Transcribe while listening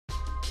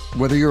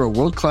Whether you're a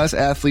world-class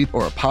athlete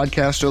or a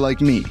podcaster like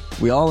me,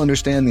 we all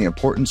understand the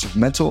importance of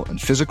mental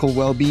and physical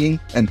well-being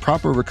and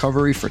proper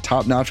recovery for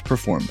top-notch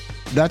performance.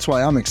 That's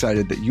why I'm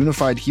excited that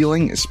Unified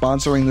Healing is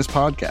sponsoring this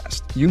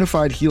podcast.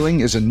 Unified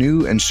Healing is a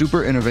new and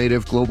super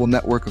innovative global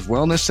network of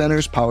wellness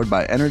centers powered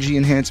by Energy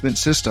Enhancement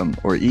System,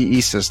 or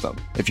EE System.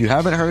 If you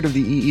haven't heard of the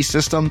EE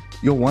System,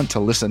 you'll want to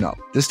listen up.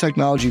 This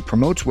technology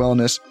promotes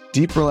wellness,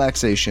 deep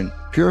relaxation,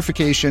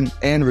 purification,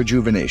 and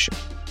rejuvenation.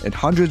 In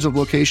hundreds of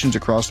locations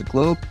across the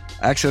globe,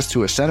 access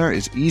to a center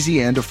is easy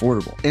and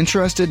affordable.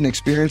 Interested in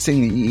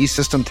experiencing the EE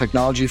System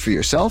technology for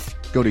yourself?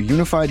 Go to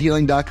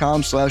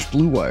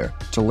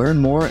unifiedhealing.com/bluewire to learn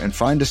more and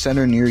find a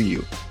center near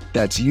you.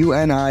 That's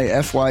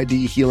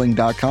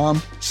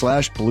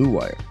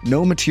unifydhealing.com/bluewire.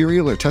 No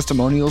material or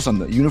testimonials on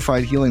the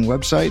Unified Healing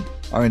website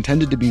are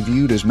intended to be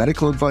viewed as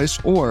medical advice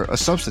or a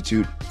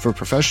substitute for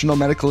professional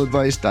medical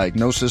advice,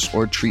 diagnosis,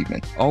 or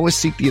treatment. Always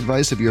seek the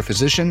advice of your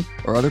physician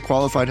or other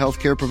qualified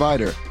healthcare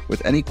provider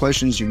with any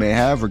questions you may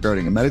have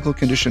regarding a medical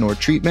condition or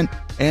treatment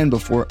and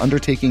before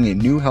undertaking a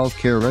new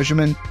healthcare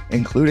regimen,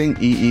 including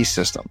EE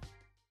System.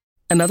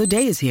 Another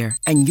day is here,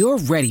 and you're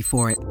ready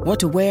for it. What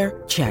to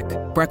wear? Check.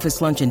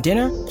 Breakfast, lunch, and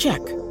dinner? Check.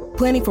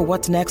 Planning for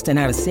what's next and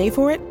how to save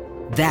for it?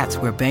 That's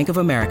where Bank of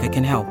America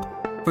can help.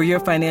 For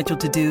your financial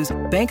to-dos,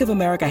 Bank of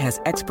America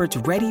has experts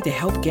ready to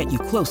help get you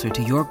closer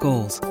to your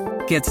goals.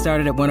 Get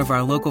started at one of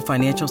our local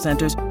financial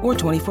centers or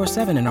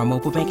 24/7 in our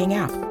mobile banking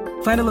app.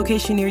 Find a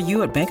location near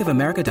you at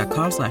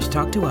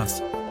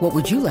bankofamerica.com/talktous. What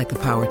would you like the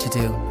power to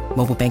do?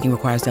 Mobile banking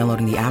requires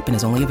downloading the app and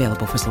is only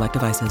available for select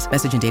devices.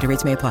 Message and data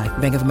rates may apply.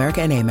 Bank of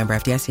America N.A., member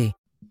FDIC.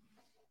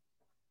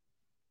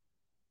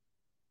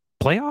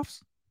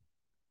 Playoffs?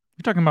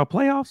 You're talking about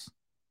playoffs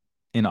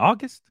in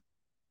August?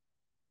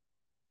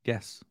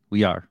 Yes,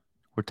 we are.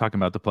 We're talking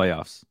about the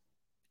playoffs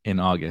in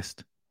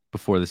August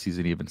before the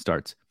season even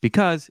starts.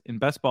 Because in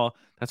best ball,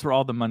 that's where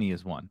all the money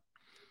is won.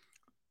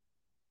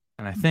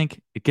 And I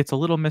think it gets a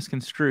little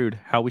misconstrued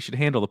how we should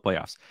handle the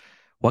playoffs.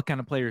 What kind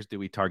of players do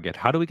we target?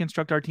 How do we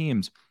construct our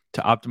teams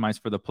to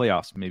optimize for the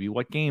playoffs? Maybe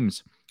what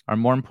games are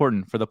more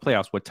important for the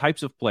playoffs? What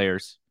types of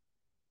players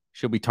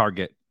should we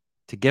target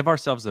to give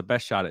ourselves the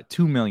best shot at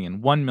 2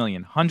 million, 1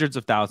 million, hundreds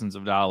of thousands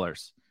of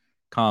dollars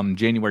come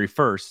January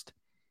 1st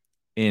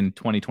in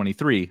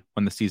 2023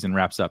 when the season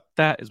wraps up?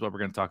 That is what we're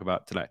going to talk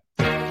about today.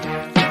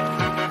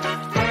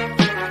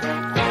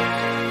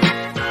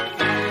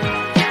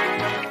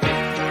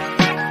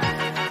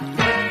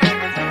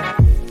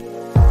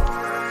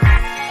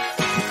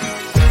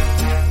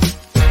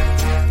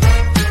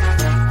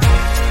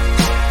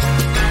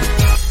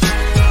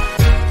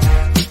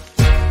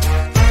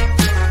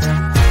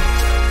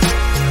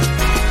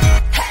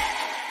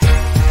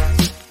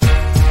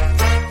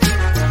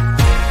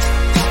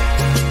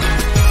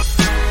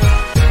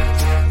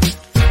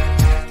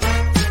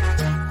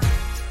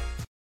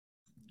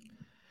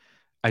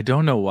 I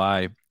don't know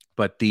why,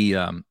 but the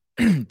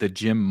the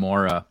Jim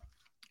Mora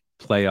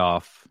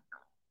playoff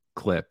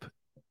clip,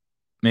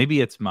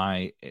 maybe it's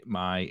my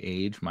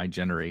age, my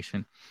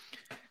generation.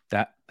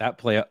 That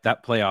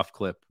playoff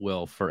clip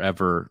will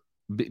forever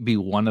be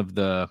one of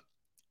the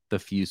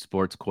few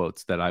sports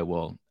quotes that I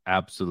will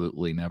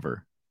absolutely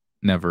never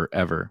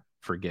ever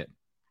forget.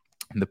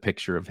 The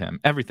picture of him,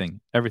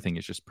 everything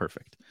is just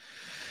perfect.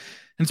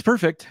 And it's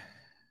perfect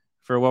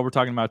for what we're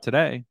talking about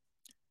today,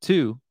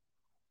 too.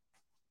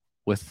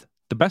 With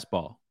the best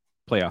ball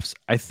playoffs,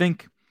 I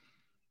think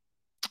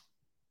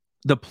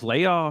the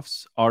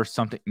playoffs are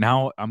something.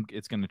 Now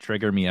it's going to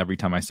trigger me every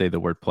time I say the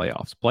word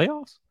playoffs.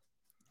 Playoffs?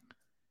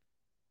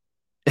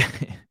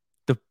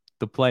 The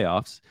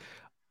playoffs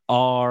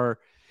are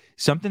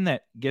something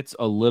that gets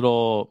a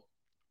little,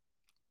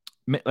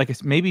 like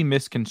it's maybe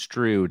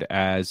misconstrued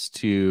as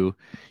to,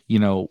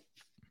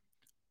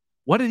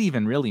 what it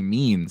even really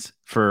means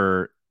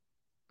for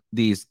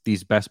these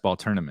best ball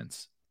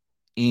tournaments.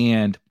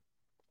 And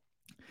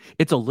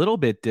it's a little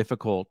bit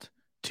difficult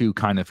to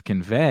kind of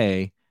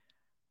convey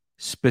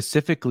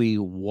specifically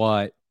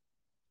what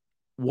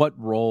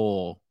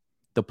role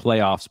the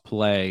playoffs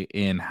play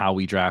in how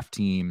we draft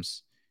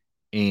teams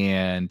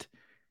and,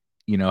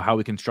 how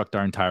we construct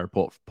our entire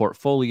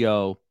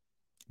portfolio,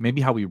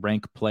 maybe how we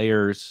rank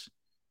players.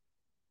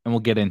 And we'll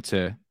get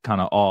into kind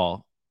of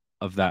all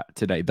of that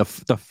today. The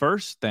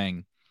first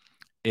thing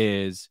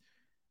is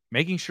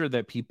making sure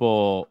that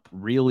people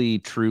really,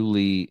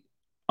 truly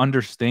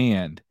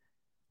understand.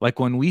 Like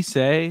when I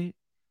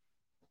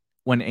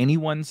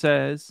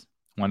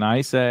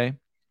say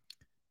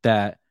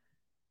that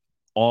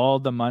all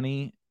the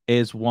money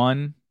is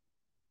won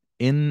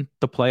in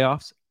the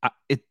playoffs,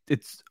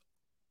 it's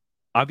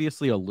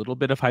obviously a little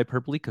bit of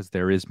hyperbole because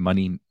there is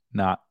money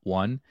not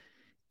won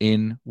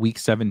in week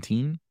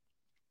 17.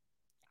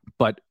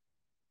 But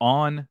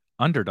on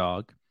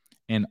Underdog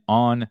and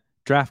on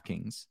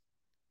DraftKings,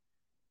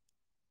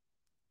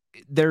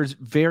 there's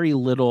very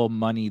little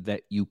money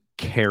that you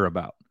care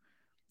about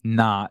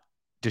not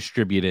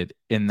distributed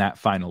in that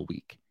final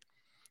week.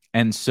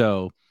 And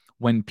so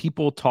when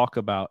people talk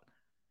about,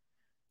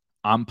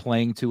 I'm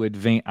playing to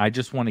advance, I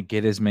just want to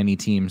get as many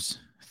teams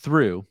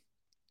through,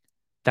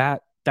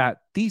 that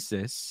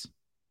thesis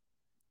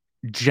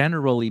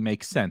generally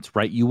makes sense,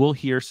 right? You will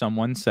hear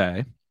someone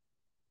say,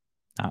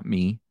 not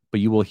me, but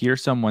you will hear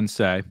someone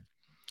say,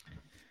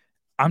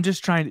 I'm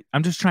just trying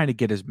to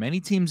get as many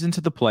teams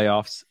into the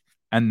playoffs,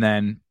 and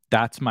then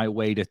that's my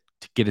way to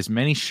get as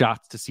many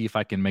shots to see if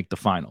I can make the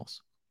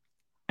finals.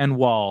 And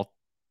while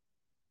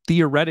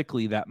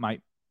theoretically that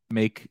might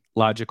make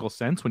logical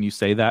sense when you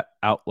say that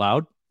out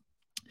loud,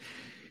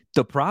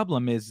 the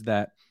problem is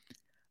that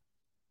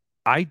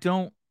I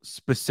don't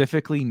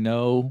specifically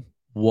know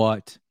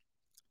what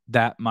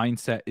that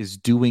mindset is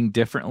doing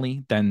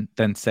differently than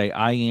say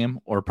I am,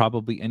 or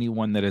probably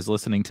anyone that is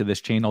listening to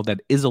this channel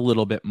that is a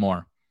little bit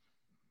more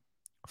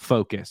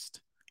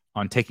focused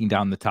on taking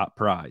down the top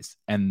prize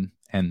and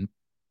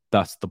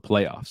thus the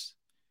playoffs.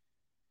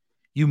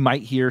 You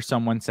might hear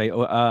someone say,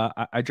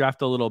 I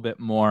draft a little bit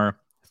more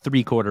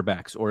 3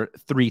 quarterbacks or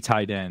 3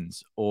 tight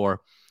ends,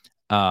 or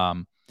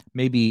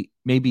maybe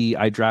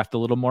I draft a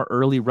little more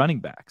early running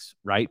backs,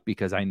 right?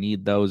 Because I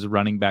need those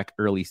running back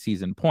early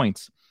season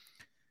points.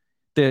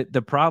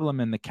 The problem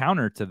and the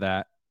counter to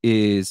that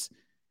is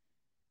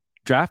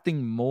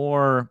drafting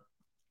more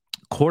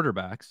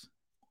quarterbacks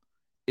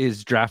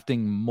is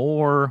drafting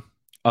more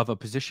of a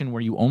position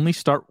where you only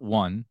start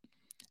one,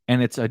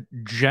 and it's a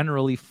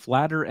generally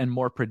flatter and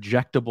more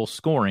projectable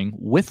scoring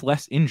with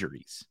less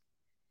injuries.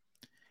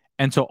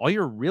 And so all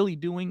you're really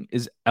doing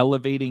is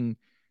elevating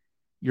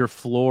your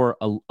floor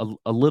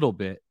a little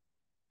bit.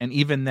 And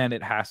even then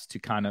it has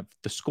to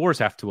the scores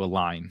have to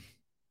align,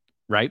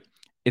 right?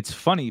 It's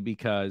funny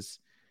because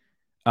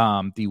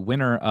the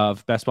winner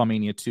of Best Ball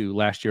Mania 2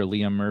 last year,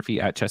 Liam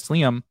Murphy at Chess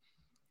Liam,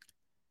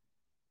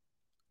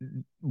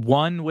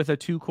 won with a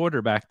 2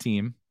 quarterback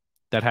team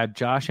that had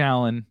Josh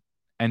Allen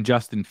and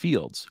Justin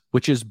Fields,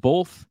 which is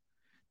both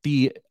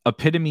the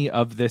epitome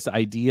of this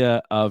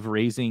idea of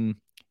raising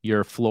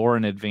your floor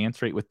and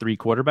advance rate with 3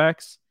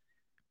 quarterbacks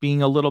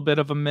being a little bit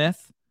of a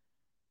myth,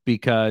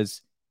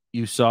 because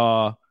you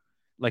saw,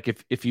 like,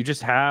 if you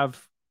just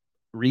have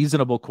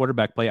reasonable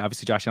quarterback play,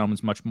 obviously Josh Allen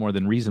was much more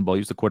than reasonable. He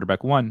was the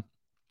quarterback 1.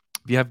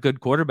 If you have good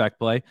quarterback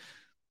play,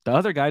 the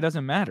other guy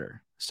doesn't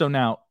matter. So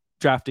now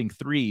drafting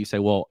 3, you say,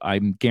 well,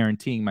 I'm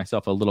guaranteeing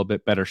myself a little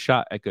bit better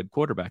shot at good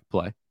quarterback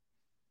play.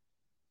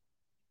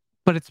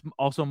 But it's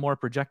also more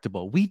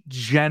projectable. We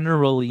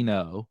generally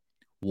know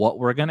what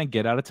we're going to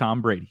get out of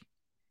Tom Brady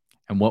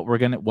and what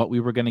we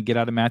were going to get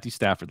out of Matthew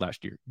Stafford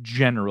last year,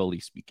 generally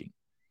speaking.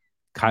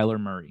 Kyler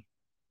Murray,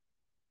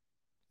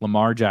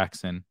 Lamar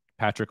Jackson,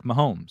 Patrick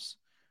Mahomes.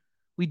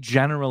 We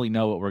generally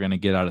know what we're going to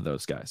get out of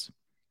those guys.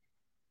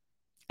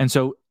 And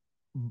so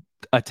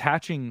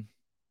attaching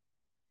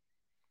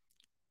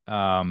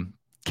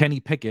Kenny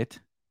Pickett,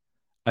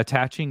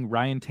 attaching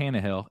Ryan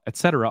Tannehill,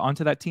 etc.,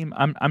 onto that team,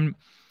 I'm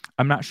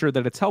not sure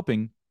that it's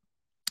helping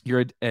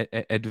your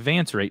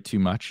advance rate too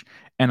much.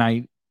 And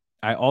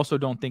I also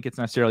don't think it's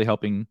necessarily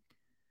helping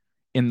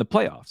in the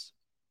playoffs.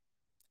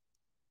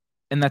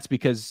 And that's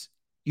because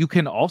you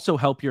can also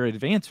help your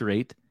advance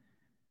rate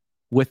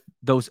with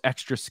those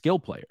extra skill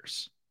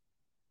players.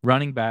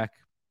 Running back,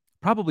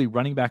 probably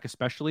running back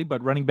especially,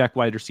 but running back,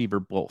 wide receiver,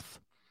 both,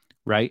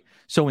 right?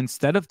 So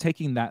instead of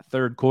taking that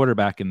 3rd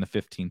quarterback in the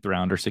 15th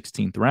round or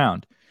 16th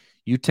round,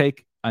 you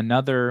take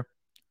another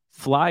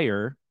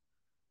flyer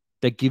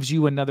that gives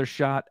you another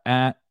shot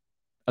at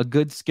a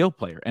good skill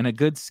player. And a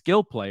good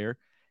skill player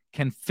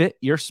can fit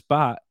your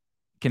spot,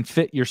 can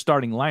fit your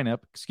starting lineup,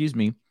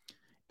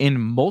 in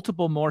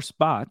multiple more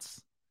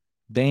spots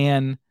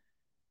than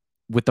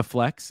with the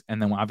flex.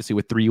 And then obviously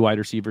with 3 wide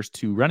receivers,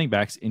 2 running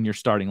backs in your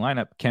starting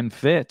lineup, can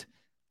fit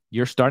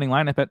your starting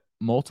lineup at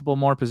multiple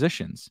more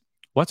positions.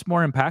 What's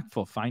more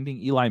impactful, finding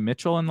Eli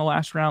Mitchell in the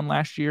last round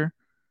last year,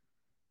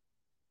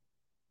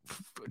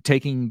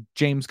 taking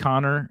James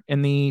Conner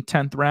in the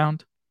 10th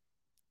round,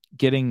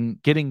 getting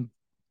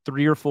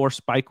 3 or 4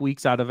 spike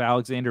weeks out of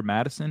Alexander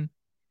Mattison,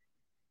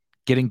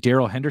 getting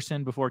Darrell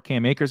Henderson before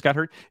Cam Akers got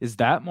hurt? Is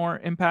that more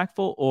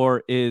impactful,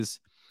 or is,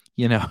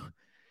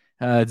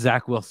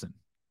 Zach Wilson?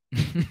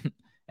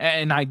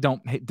 And I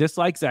don't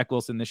dislike Zach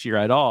Wilson this year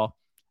at all,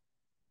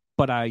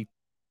 but I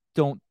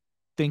don't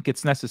think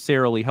it's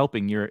necessarily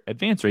helping your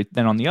advance rate.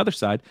 Then on the other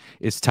side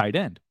is tight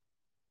end.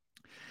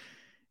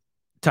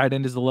 Tight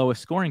end is the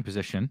lowest scoring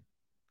position.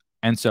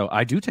 And so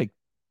I do take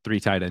 3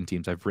 tight end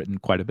teams. I've written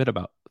quite a bit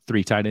about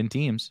 3 tight end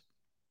teams.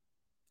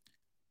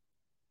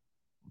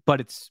 But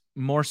it's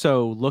more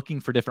so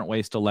looking for different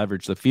ways to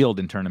leverage the field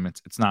in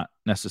tournaments. It's not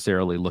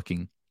necessarily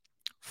looking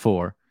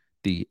for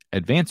the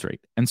advance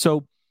rate. And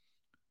so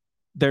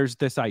there's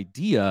this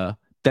idea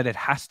that it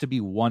has to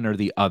be one or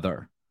the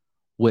other,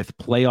 with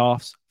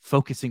playoffs,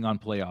 focusing on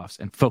playoffs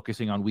and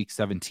focusing on week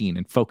 17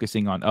 and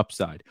focusing on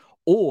upside,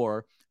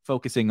 or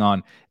focusing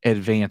on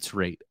advance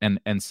rate and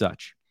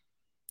such.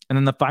 And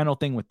then the final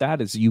thing with that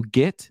is you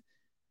get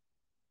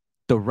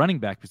the running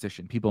back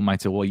position. People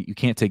might say, well, you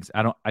can't take,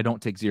 I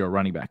don't take 0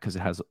 running back because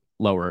it has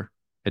lower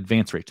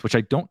advance rates, which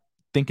I don't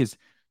think is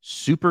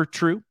super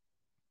true.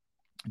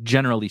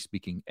 Generally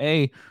speaking,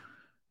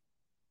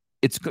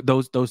 it's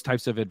those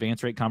types of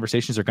advance rate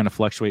conversations are going to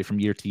fluctuate from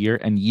year to year,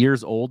 and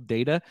years old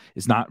data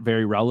is not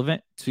very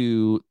relevant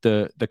to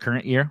the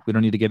current year. We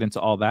don't need to get into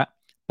all that,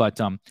 but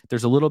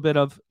there's a little bit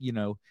of,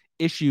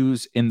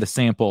 issues in the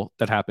sample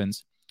that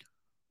happens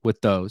with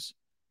those.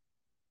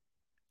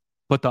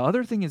 But the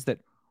other thing is that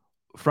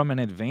from an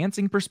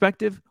advancing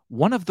perspective,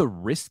 one of the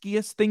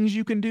riskiest things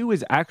you can do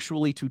is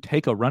actually to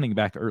take a running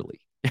back early,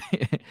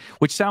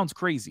 which sounds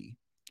crazy,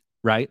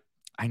 right?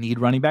 I need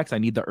running backs. I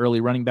need the early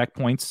running back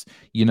points.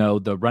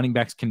 The running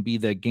backs can be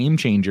the game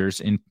changers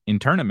in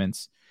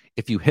tournaments.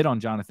 If you hit on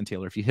Jonathan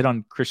Taylor, if you hit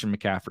on Christian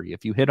McCaffrey,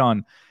 if you hit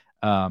on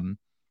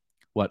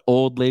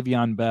old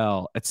Le'Veon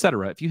Bell,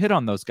 etc. If you hit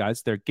on those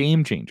guys, they're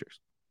game changers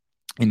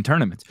in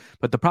tournaments.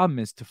 But the problem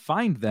is, to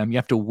find them, you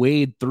have to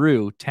wade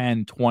through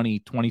 10, 20,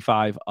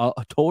 25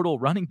 total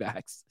running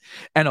backs.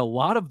 And a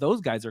lot of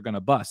those guys are going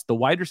to bust. The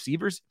wide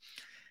receivers,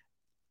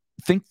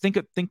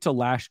 think to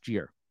last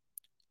year.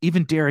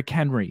 Even Derrick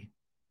Henry,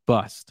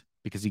 bust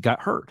because he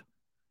got hurt,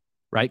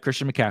 right?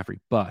 Christian McCaffrey,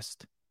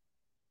 bust.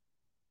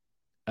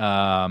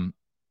 Thinking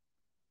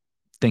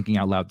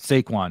out loud,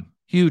 Saquon,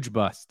 huge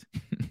bust,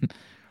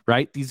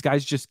 right? These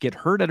guys just get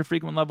hurt at a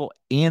frequent level,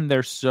 and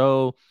they're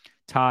so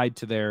tied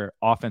to their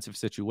offensive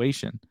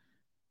situation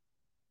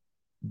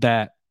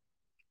that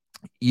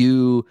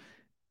you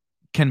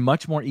can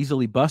much more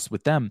easily bust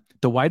with them.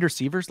 The wide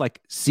receivers,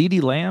 like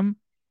CeeDee Lamb,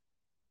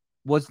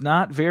 was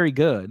not very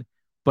good,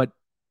 but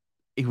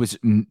it was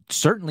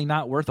certainly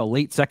not worth a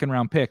late second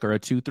round pick or a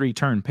 2-3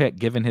 turn pick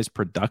given his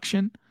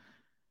production.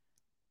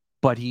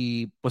 But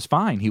he was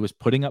fine. He was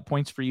putting up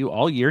points for you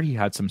all year. He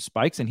had some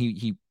spikes, and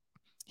he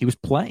was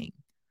playing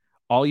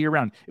all year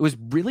round. It was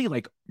really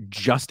like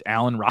just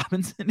Allen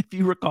Robinson, if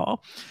you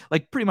recall,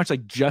 like pretty much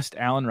like just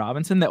Allen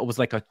Robinson that was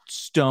like a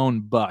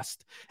stone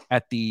bust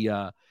at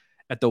the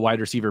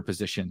wide receiver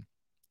position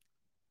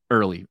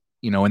early,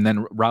 and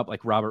then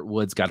Robert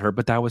Woods got hurt,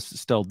 but that was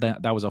still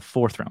that was a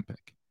 4th round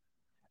pick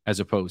as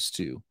opposed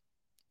to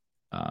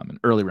an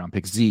early round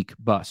pick. Zeke,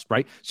 bust,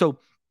 right? So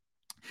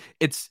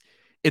it's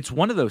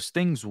one of those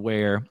things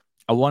where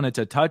I wanted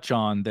to touch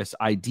on this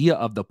idea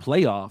of the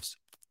playoffs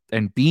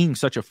and being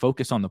such a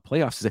focus on the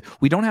playoffs, is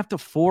that we don't have to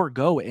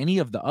forego any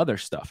of the other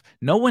stuff.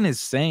 No one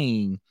is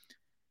saying,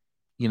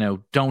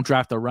 don't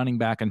draft a running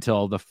back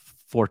until the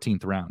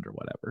 14th round or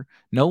whatever.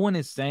 No one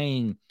is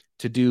saying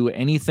to do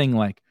anything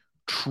like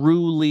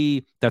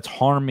truly that's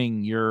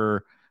harming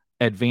your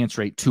advance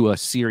rate to a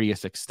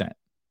serious extent,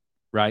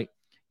 right?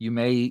 You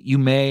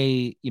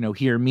may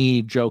hear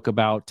me joke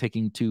about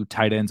taking 2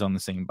 tight ends on the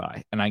same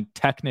bye, and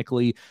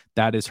technically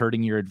that is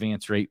hurting your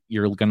advance rate.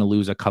 You're going to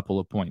lose a couple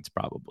of points,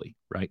 probably,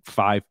 right?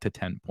 5 to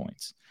 10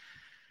 points.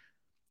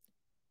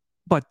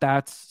 But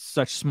that's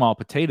such small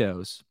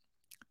potatoes.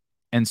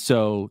 And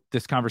so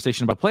this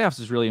conversation about playoffs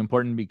is really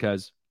important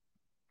because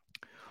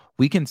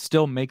we can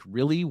still make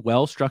really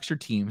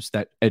well-structured teams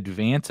that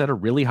advance at a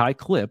really high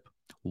clip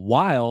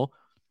while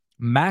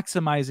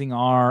maximizing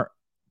our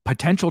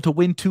potential to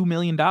win $2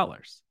 million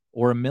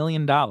or $1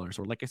 million, or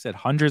like I said,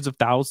 hundreds of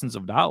thousands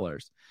of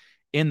dollars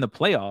in the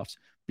playoffs,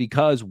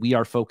 because we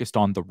are focused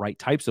on the right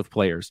types of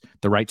players,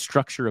 the right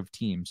structure of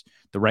teams,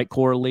 the right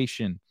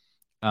correlation.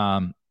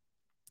 We'll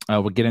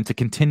get into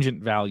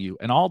contingent value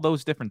and all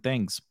those different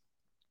things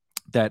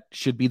that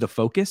should be the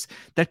focus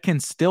that can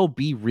still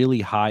be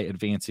really high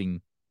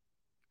advancing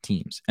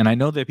teams. And I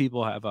know that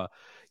people have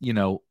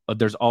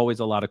there's always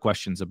a lot of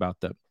questions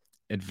about the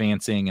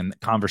advancing and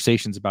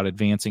conversations about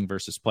advancing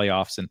versus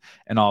playoffs and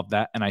all of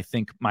that. And I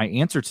think my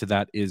answer to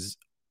that is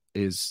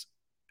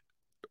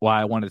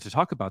why I wanted to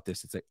talk about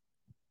this. It's like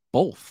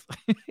both.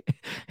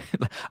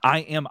 I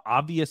am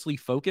obviously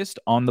focused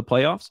on the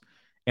playoffs,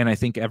 and I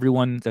think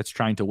everyone that's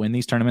trying to win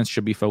these tournaments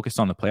should be focused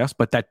on the playoffs,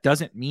 but that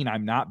doesn't mean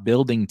I'm not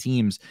building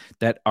teams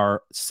that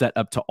are set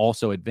up to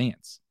also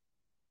advance.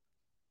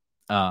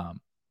 So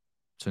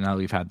now that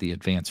we've had the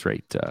advance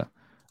rate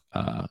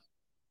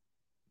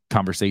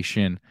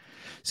conversation,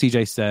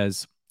 CJ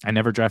says, I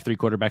never draft 3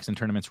 quarterbacks in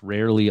tournaments,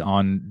 rarely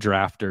on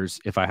drafters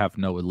if I have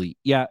no elite.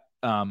 Yeah,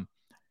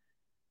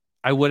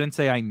 I wouldn't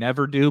say I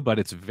never do, but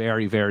it's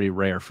very, very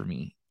rare for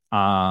me.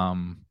 I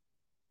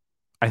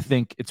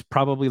think it's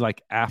probably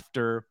like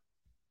after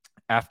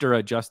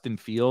a Justin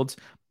Fields,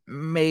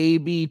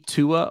 maybe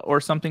Tua or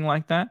something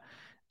like that.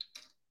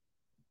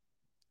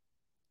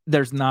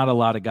 There's not a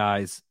lot of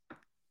guys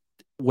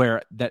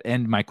that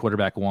end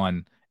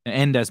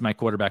as my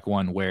quarterback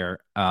one where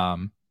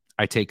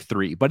I take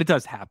 3, but it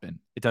does happen.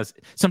 It does.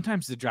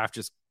 Sometimes the draft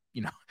just,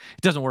 it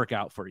doesn't work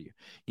out for you.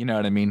 You know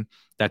what I mean?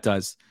 That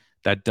does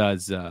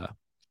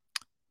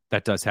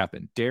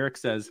happen. Derek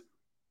says,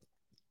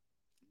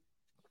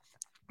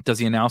 does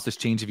the analysis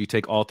change if you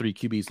take all 3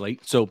 QBs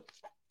late? So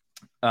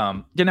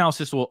the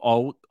analysis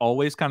will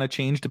always kind of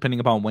change depending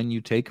upon when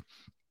you take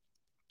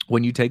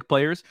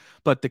players.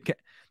 But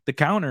the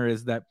counter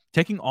is that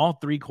taking all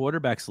 3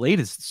 quarterbacks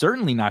late is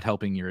certainly not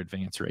helping your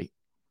advance rate.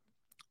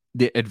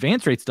 The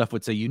advance rate stuff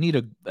would say you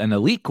need an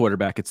elite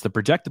quarterback. It's the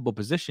projectable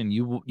position.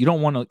 You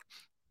don't want to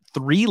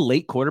 3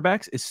 late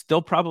quarterbacks is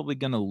still probably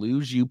going to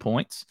lose you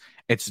points.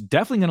 It's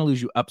definitely going to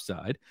lose you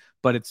upside,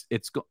 but it's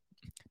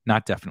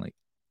not definitely,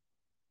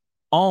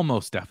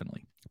 almost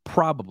definitely,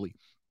 probably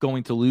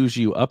going to lose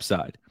you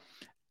upside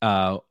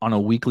on a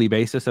weekly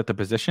basis at the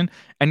position.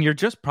 And you're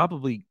just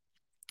probably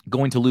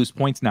going to lose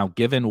points now,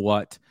 given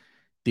what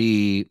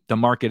the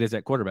market is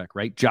at quarterback,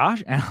 right?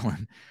 Josh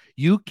Allen,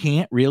 you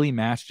can't really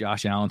match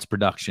Josh Allen's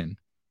production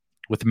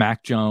with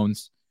Mac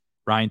Jones,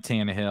 Ryan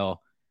Tannehill,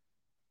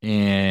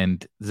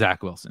 and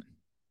Zach Wilson.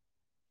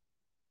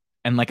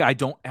 And like, I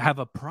don't have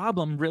a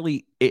problem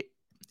really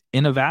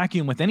in a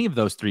vacuum with any of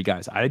those 3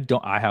 guys. I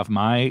have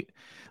my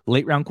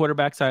late round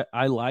quarterbacks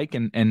I like,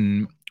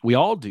 and we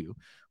all do,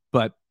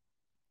 but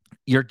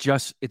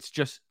it's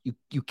just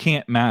you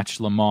can't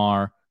match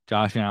Lamar,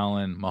 Josh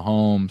Allen,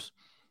 Mahomes,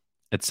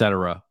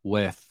 etc.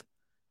 with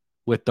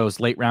those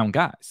late round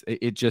guys.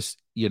 It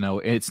just,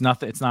 it's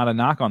nothing. It's not a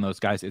knock on those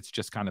guys. It's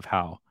just kind of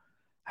how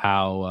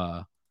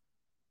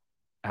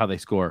they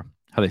score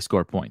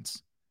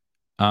points.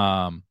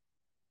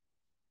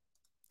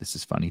 This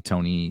is funny.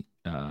 Tony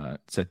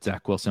said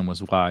Zach Wilson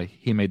was why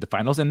he made the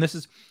finals, and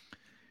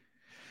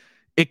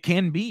it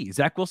can be.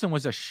 Zach Wilson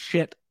was a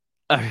shit.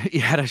 He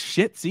had a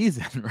shit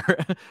season,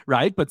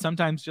 right? But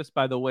sometimes just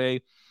by the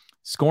way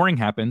scoring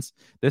happens,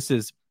 this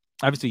is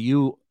obviously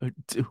you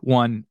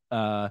won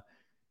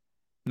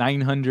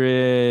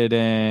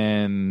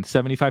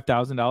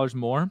 $975,000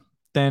 more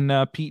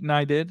than Pete and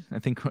I did. I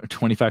think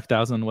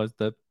 25,000 was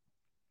the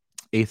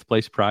 8th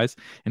place prize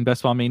in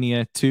Best Ball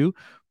Mania 2.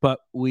 But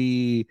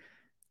we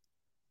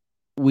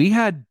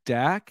had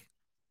Dak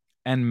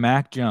and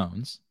Mac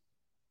Jones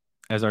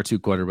as our 2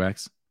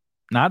 quarterbacks,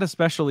 not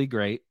especially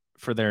great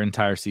for their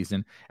entire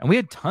season. And we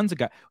had tons of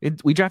guys.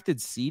 We drafted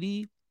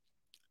CeeDee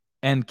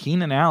and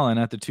Keenan Allen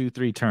at the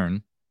 2-3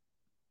 turn.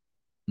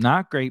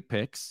 Not great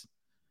picks.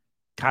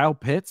 Kyle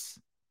Pitts,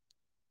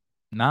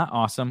 not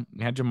awesome.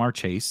 We had Jamar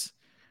Chase.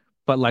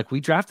 But like, we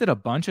drafted a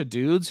bunch of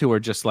dudes who were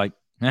just like,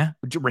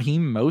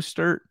 Raheem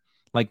Mostert,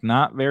 like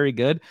not very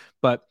good.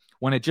 But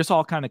when it just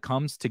all kind of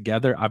comes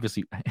together,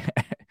 obviously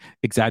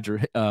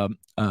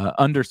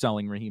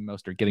underselling Raheem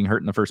Mostert, getting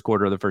hurt in the first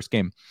quarter of the first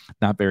game,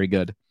 not very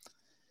good.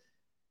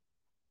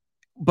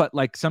 But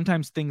like,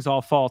 sometimes things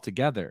all fall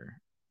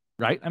together,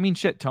 right? I mean,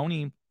 shit,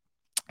 Tony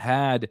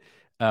had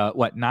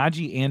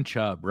Najee and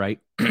Chubb, right?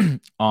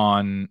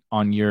 on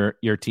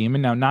your team.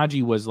 And now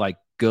Najee was like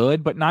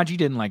good, but Najee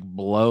didn't like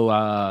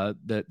blow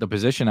the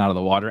position out of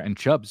the water, and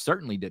Chubb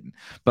certainly didn't.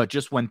 But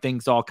just when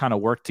things all kind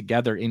of work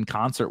together in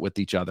concert with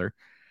each other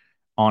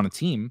on a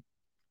team,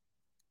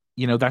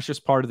 that's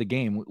just part of the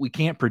game. We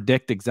can't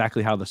predict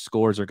exactly how the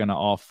scores are going to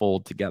all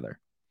fold together.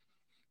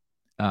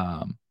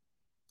 And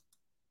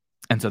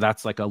so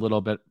that's like a little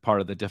bit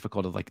part of the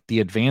difficulty of like the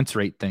advance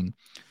rate thing.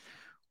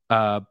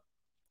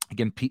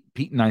 Again,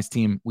 Pete and I's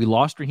team, we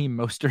lost Raheem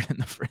Mostert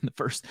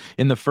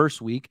in the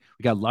first week.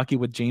 We got lucky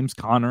with James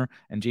Conner,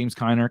 and James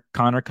Conner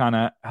kind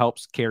of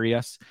helps carry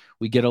us.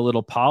 We get a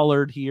little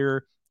Pollard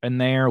here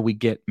and there. We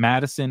get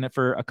Madison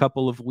for a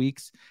couple of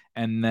weeks,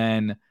 and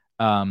then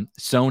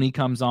Sony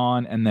comes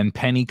on, and then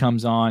Penny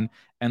comes on,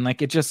 and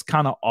like, it just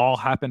kind of all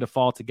happened to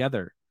fall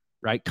together,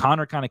 right?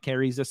 Connor kind of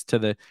carries us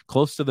to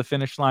close to the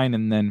finish line,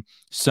 and then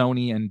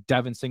Sony and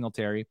Devin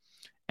Singletary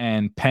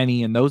and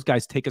Penny and those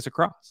guys take us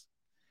across.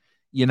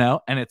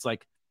 And it's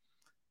like,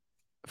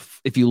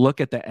 if you look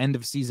at the end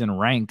of season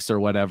ranks or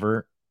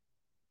whatever,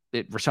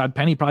 Rashad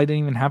Penny probably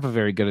didn't even have a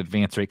very good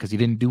advance rate because he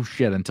didn't do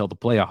shit until the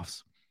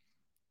playoffs,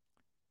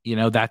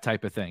 that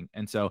type of thing.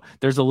 And so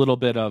there's a little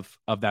bit of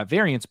that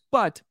variance,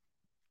 but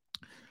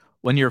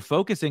when you're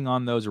focusing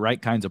on those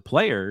right kinds of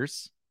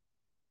players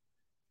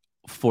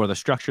for the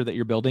structure that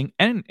you're building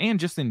and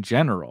just in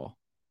general,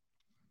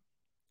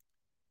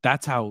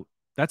 that's how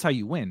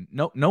you win.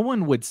 No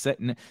one would say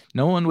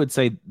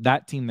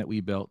that team that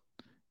we built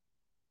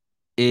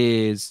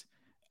is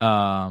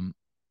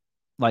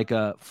like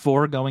a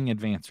foregoing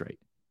advance rate.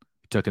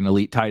 We took an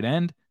elite tight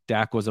end.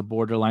 Dak was a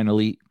borderline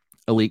elite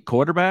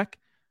quarterback.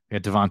 We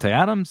had Devontae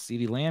Adams,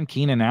 CeeDee Lamb,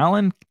 Keenan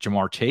Allen,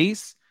 Jamar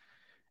Chase.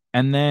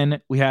 And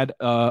then we had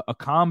a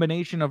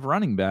combination of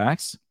running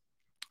backs,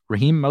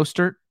 Raheem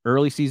Mostert,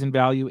 early season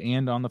value,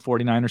 and on the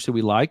 49ers who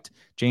we liked.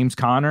 James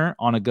Conner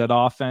on a good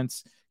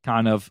offense,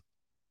 kind of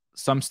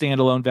some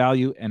standalone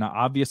value, and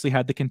obviously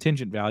had the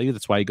contingent value.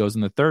 That's why he goes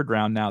in the 3rd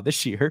round now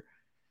this year.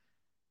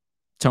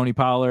 Tony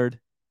Pollard,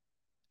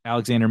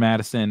 Alexander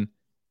Madison,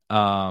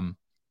 who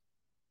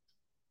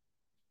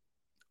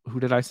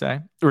did I say?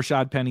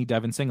 Rashad Penny,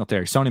 Devin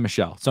Singletary, Sony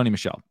Michel.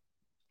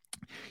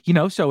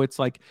 So it's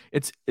like,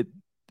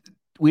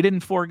 we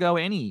didn't forego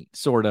any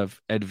sort of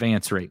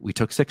advance rate. We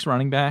took 6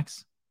 running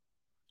backs,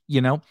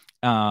 but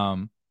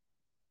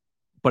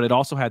it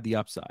also had the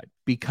upside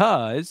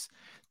because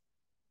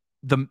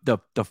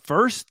the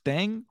first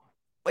thing,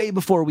 way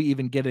before we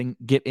even get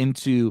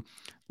into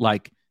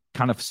like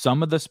kind of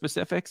some of the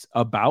specifics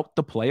about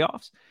the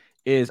playoffs,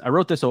 is I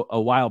wrote this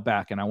a while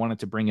back and I wanted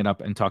to bring it up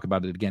and talk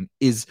about it again,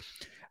 is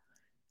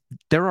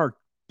there are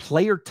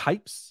player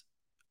types,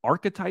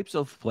 archetypes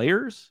of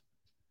players,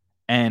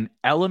 and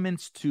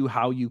elements to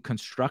how you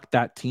construct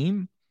that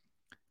team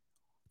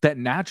that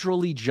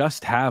naturally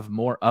just have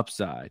more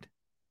upside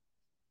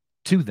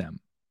to them,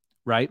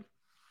 right?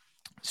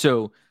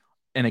 So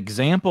an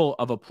example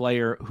of a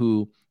player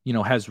who,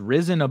 has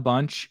risen a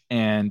bunch,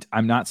 and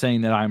I'm not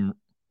saying that I'm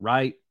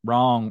right,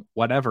 wrong,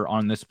 whatever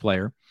on this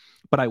player,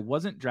 but I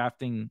wasn't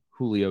drafting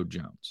Julio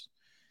Jones.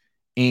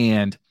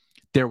 And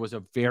there was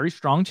a very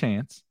strong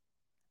chance,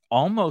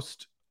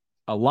 almost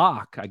a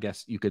lock, I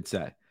guess you could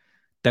say,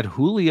 that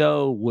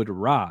Julio would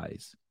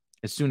rise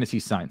as soon as he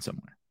signed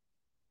somewhere.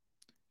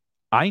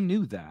 I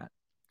knew that.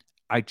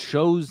 I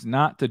chose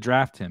not to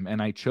draft him,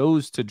 and I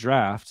chose to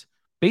draft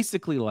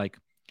basically like,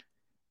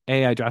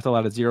 A, I draft a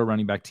lot of zero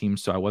running back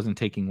teams, so I wasn't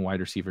taking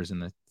wide receivers in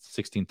the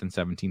 16th and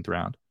 17th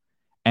round.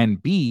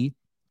 And B,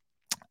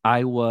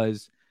 I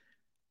was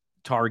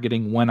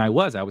targeting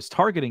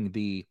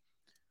the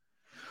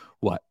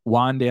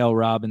Wan'Dale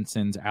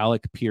Robinsons,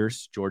 Alec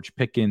Pierce, George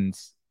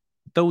Pickens,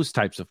 those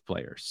types of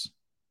players.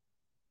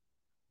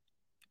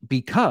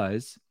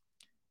 Because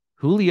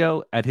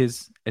Julio at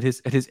his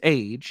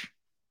age,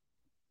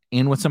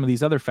 and with some of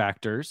these other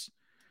factors,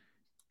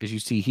 as you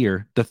see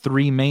here, the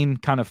three main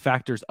kind of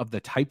factors of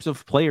the types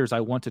of players I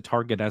want to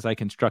target as I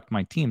construct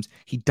my teams,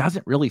 he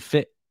doesn't really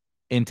fit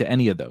into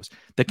any of those.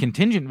 The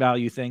contingent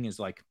value thing is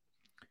like,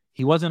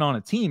 he wasn't on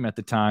a team at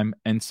the time,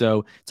 and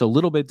so it's a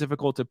little bit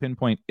difficult to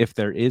pinpoint if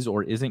there is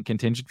or isn't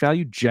contingent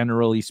value.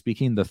 Generally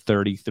speaking, the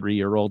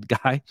 33-year-old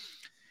guy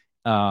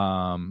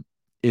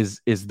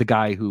is the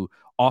guy who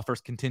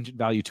offers contingent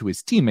value to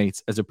his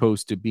teammates, as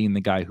opposed to being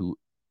the guy who,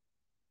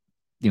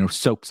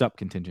 soaks up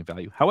contingent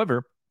value.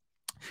 However,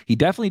 he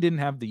definitely didn't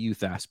have the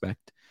youth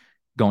aspect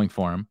going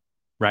for him,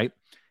 right?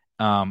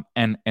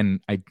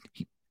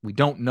 We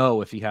don't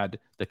know if he had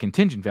the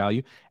contingent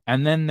value.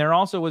 And then there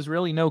also was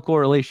really no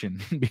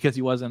correlation because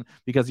he wasn't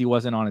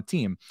on a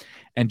team.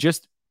 And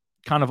just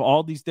kind of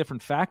all these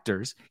different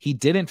factors, he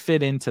didn't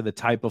fit into the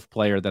type of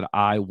player that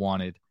I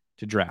wanted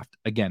to draft.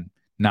 Again,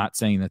 not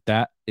saying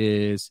that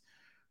is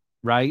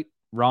right,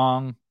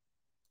 wrong,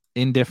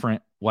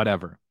 indifferent,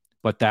 whatever.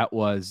 But that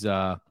was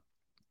kind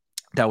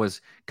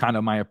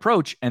of my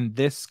approach. And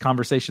this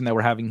conversation that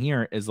we're having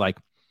here is like,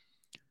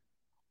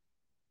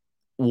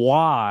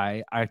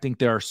 why I think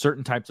there are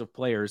certain types of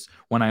players,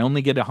 when I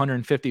only get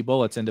 150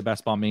 bullets into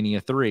Best Ball Mania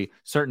 3,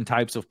 certain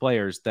types of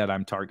players that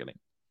I'm targeting.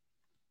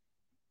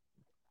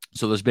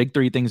 So those big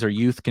three things are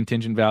youth,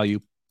 contingent value,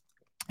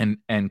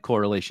 and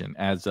correlation.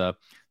 As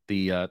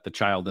the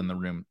child in the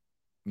room,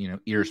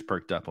 ears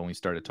perked up when we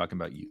started talking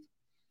about youth.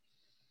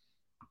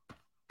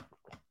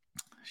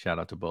 Shout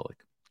out to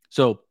Bullock.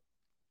 So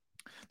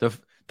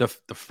the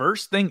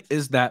first thing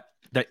is that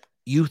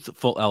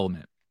youthful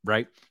element,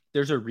 right?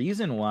 There's a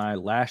reason why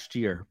last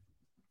year,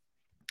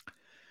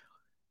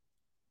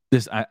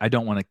 I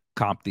don't want to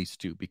comp these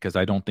two because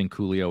I don't think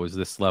Julio is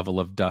this level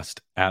of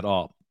dust at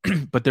all.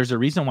 But there's a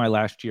reason why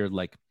last year,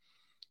 like,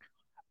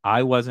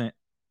 I wasn't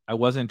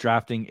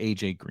drafting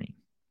AJ Green,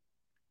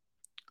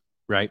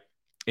 right?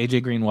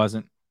 AJ Green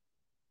wasn't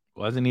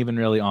even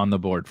really on the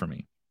board for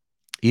me,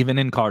 even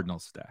in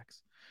Cardinals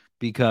stacks,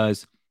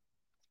 because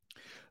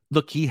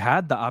look, he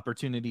had the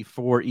opportunity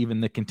for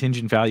even the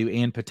contingent value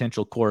and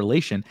potential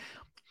correlation.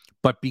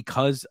 But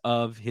because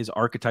of his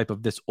archetype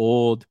of this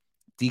old,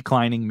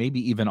 declining,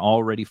 maybe even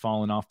already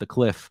fallen off the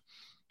cliff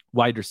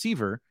wide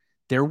receiver,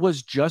 there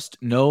was just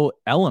no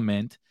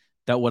element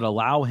that would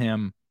allow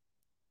him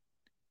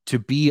to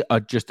be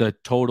just a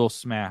total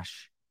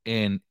smash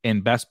in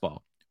best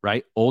ball,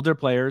 right? Older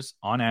players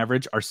on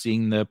average are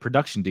seeing the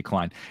production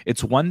decline.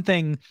 It's one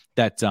thing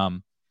that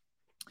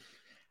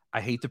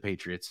I hate the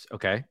Patriots,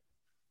 okay?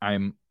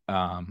 I'm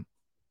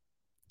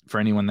for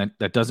anyone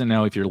that doesn't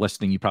know, if you're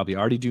listening, you probably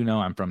already do know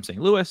I'm from St.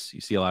 Louis. You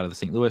see a lot of the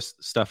St. Louis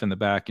stuff in the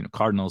back,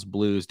 Cardinals,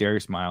 Blues,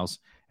 Darius Miles,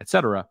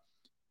 etc.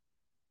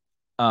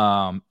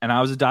 And I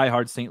was a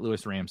diehard St.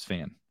 Louis Rams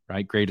fan,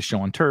 right? Greatest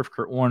show on turf,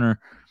 Kurt Warner,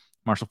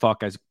 Marshall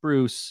Faulk, Isaac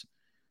Bruce,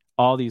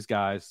 all these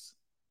guys,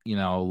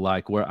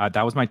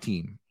 that was my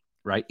team,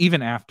 right?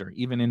 Even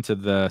into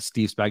the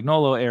Steve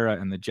Spagnuolo era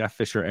and the Jeff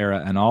Fisher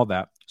era and all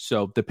that.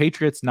 So the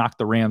Patriots knocked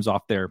the Rams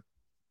off their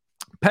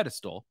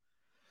pedestal,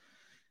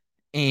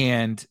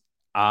 and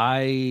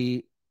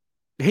I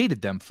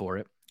hated them for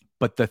it.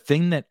 But the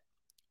thing that,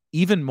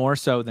 even more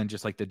so than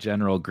just like the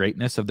general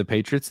greatness of the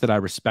Patriots, that I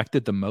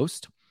respected the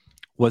most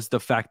was the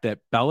fact that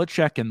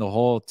Belichick and the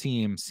whole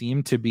team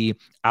seemed to be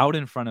out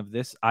in front of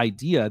this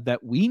idea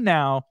that we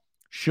now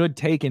should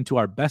take into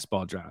our best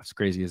ball drafts,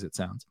 crazy as it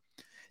sounds.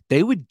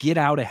 They would get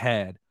out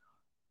ahead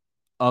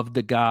of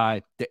the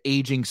guy, the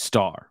aging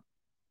star,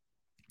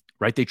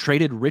 right? They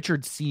traded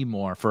Richard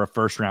Seymour for a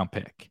first-round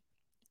pick.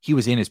 He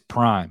was in his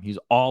prime. He's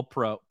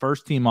all-pro,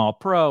 first-team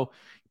all-pro,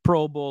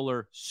 Pro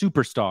Bowler,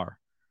 superstar,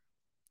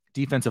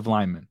 defensive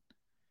lineman.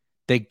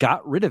 They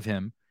got rid of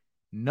him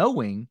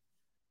knowing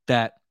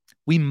that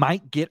we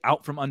might get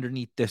out from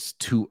underneath this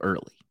too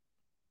early.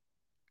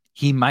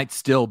 He might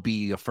still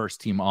be a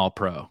first-team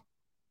all-pro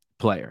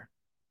player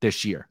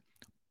this year.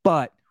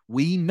 But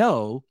we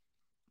know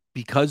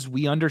because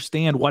we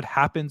understand what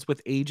happens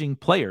with aging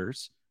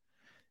players,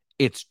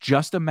 it's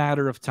just a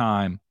matter of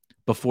time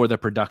before the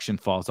production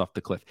falls off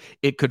the cliff.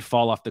 It could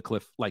fall off the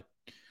cliff like,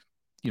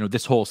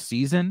 this whole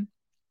season,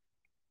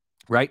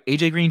 right?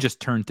 AJ Green just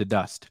turned to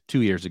dust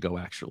 2 years ago,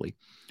 actually,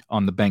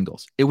 on the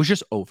Bengals. It was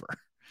just over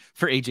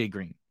for AJ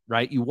Green,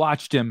 right? You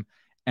watched him,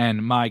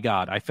 and my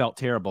God, I felt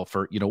terrible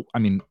for,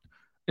 an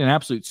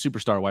absolute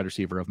superstar wide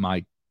receiver of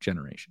my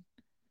generation.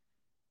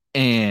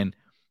 And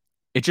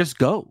it just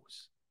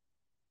goes.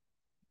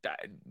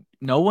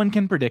 No one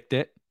can predict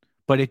it,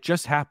 but it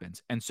just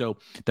happens. And so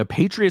the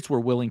Patriots were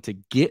willing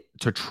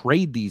to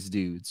trade these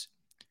dudes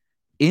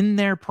in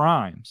their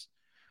primes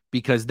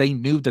because they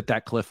knew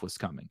that cliff was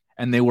coming.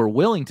 And they were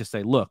willing to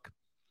say, look,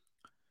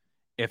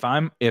 if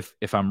I'm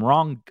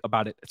wrong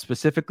about it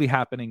specifically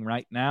happening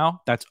right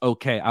now, that's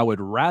okay. I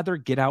would rather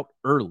get out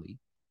early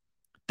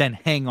than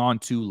hang on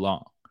too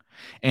long.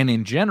 And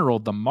in general,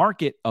 the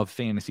market of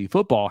fantasy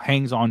football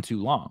hangs on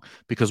too long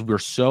because we're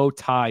so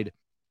tied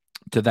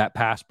to that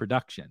past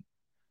production,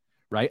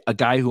 right? A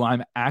guy who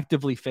I'm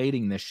actively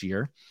fading this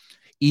year,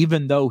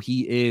 even though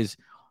he is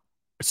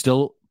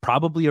still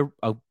probably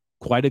a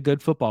quite a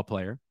good football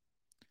player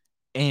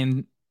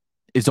and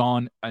is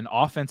on an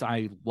offense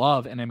I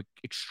love and I'm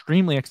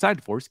extremely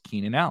excited for, is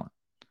Keenan Allen.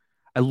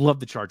 I love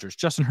the Chargers.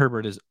 Justin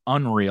Herbert is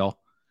unreal.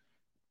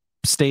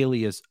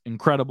 Staley is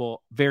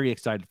incredible. Very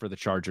excited for the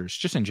Chargers,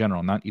 just in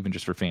general, not even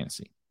just for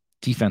fantasy.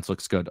 Defense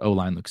looks good.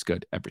 O-line looks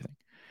good. Everything.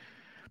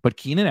 But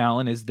Keenan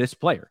Allen is this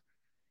player.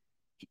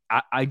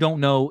 I don't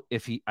know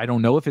if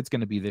it's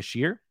going to be this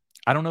year.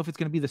 I don't know if it's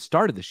going to be the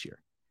start of this year.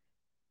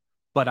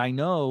 But I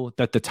know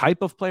that the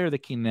type of player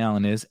that Keenan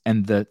Allen is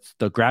and the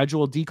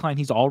gradual decline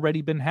he's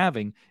already been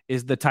having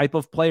is the type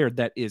of player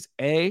that is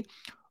A,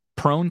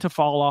 prone to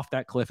fall off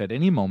that cliff at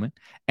any moment,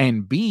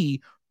 and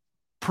B,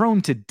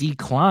 prone to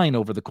decline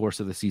over the course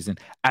of the season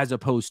as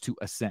opposed to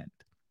ascend.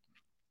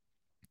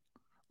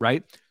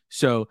 Right?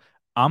 So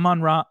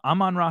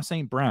Amon-Ra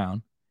St.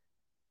 Brown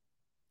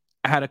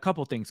had a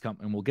couple things come,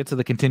 and we'll get to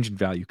the contingent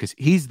value because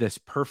he's this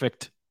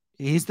perfect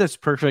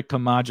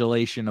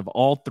commodulation of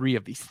all three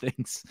of these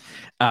things.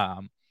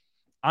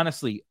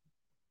 Honestly,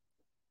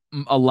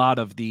 a lot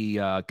of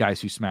the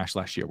guys who smashed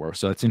last year were,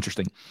 so that's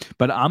interesting.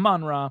 But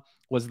Amon-Ra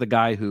was the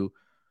guy who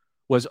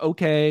was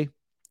okay,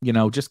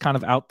 just kind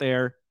of out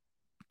there,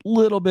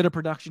 little bit of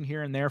production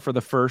here and there for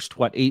the first,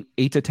 8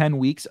 to 10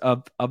 weeks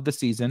of the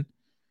season.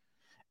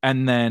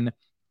 And then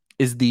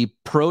is the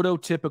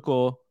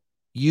prototypical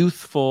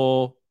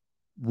youthful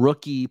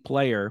rookie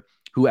player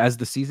who, as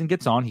the season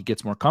gets on, he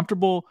gets more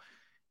comfortable.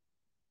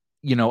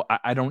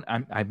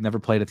 I've never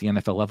played at the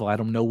NFL level. I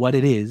don't know what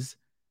it is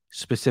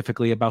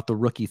specifically about the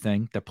rookie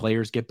thing that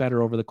players get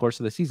better over the course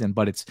of the season,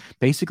 but it's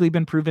basically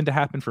been proven to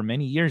happen for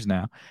many years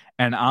now.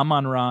 And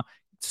Amon-Ra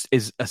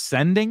is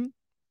ascending,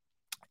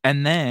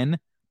 and then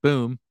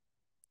boom,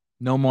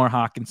 no more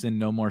Hockenson,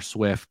 no more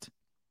Swift.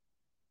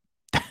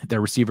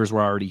 Their receivers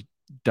were already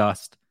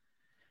dust.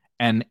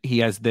 And he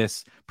has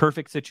this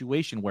perfect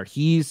situation where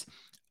he's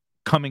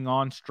coming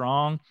on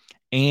strong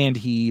and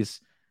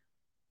he's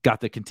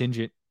got the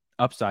contingent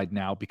upside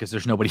now because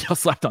there's nobody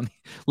else left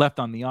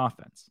on the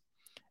offense.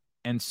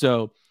 And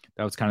so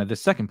that was kind of the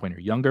second pointer.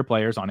 Younger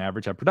players on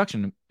average have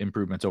production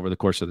improvements over the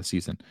course of the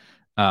season.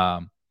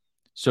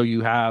 So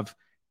you have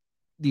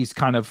these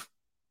kind of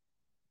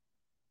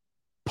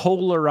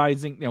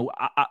polarizing,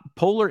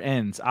 polar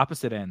ends,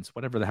 opposite ends,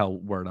 whatever the hell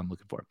word I'm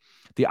looking for.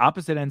 The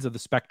opposite ends of the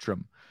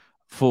spectrum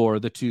for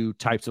the two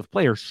types of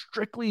players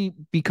strictly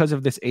because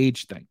of this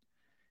age thing.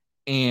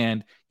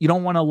 And you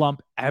don't want to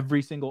lump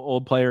every single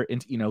old player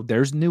into,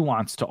 there's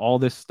nuance to all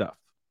this stuff.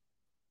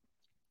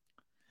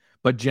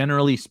 But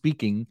generally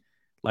speaking,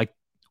 like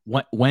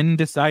when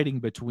deciding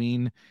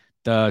between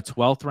the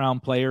 12th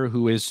round player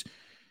who is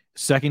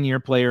second year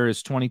player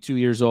is 22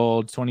 years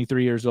old,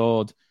 23 years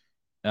old,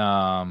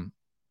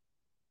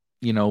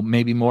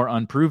 maybe more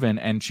unproven,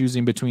 and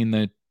choosing between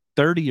the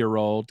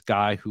 30-year-old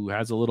guy who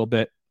has a little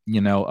bit,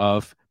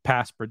 of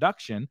past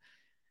production,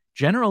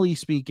 generally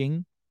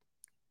speaking,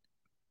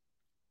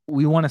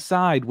 we want to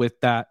side with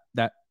that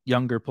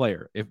younger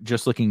player, if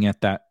just looking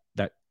at that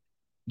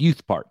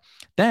youth part.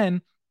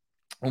 Then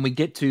when we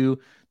get to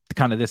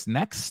kind of this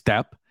next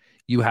step,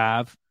 you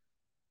have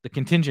the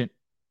contingent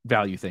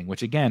value thing,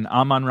 which again,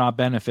 Amon-Ra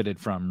benefited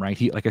from, right?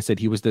 Like I said,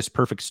 he was this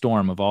perfect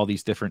storm of all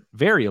these different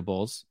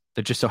variables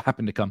that just so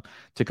happened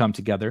to come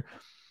together.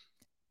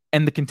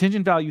 And the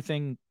contingent value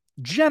thing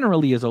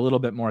generally is a little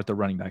bit more at the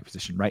running back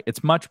position, right?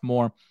 It's much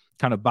more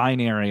kind of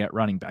binary at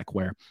running back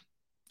where,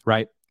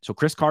 right? So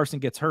Chris Carson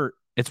gets hurt,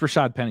 it's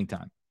Rashad Penny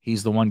time.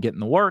 He's the one getting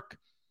the work.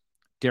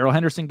 Darrell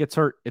Henderson gets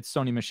hurt, it's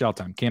Sony Michel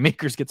time. Cam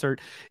Akers gets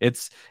hurt,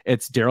 it's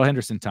Darrell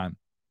Henderson time.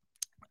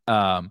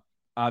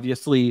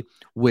 Obviously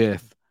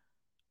with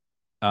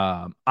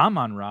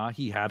Amon-Ra,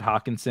 he had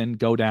Hockenson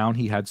go down,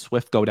 he had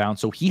Swift go down.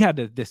 So he had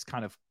this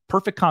kind of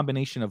perfect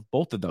combination of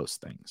both of those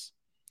things.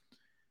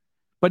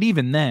 But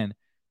even then,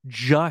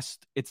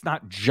 it's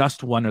not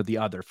just one or the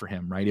other for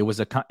him, right?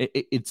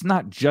 It's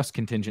not just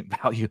contingent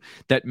value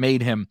that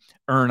made him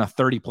earn a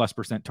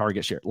 30+%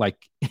 target share.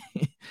 Like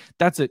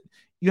that's it.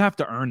 You have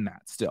to earn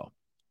that still.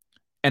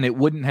 And he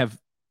wouldn't have,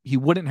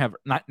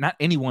 not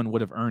anyone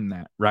would have earned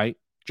that, right?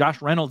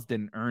 Josh Reynolds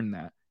didn't earn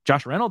that.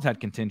 Josh Reynolds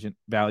had contingent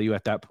value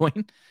at that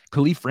point.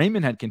 Khalif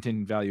Raymond had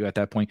contingent value at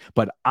that point,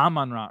 but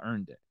Amon-Ra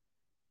earned it.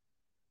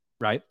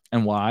 Right?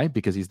 And why?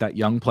 Because he's that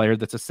young player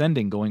that's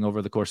ascending, going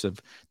over the course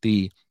of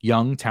the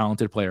young,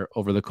 talented player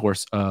over the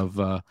course of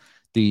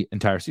the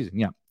entire season.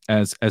 Yeah.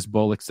 As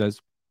Bullock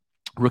says,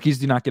 rookies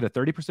do not get a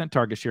 30%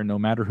 target share no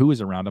matter who is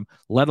around them,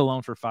 let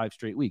alone for 5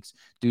 straight weeks.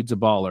 Dude's a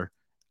baller,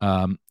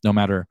 no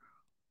matter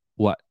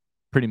what,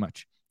 pretty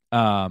much.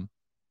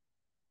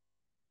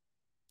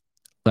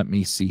 Let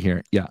me see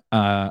here. Yeah.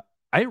 I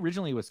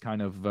originally was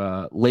kind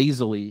of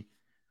lazily,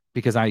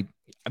 because I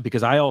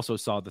also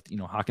saw that,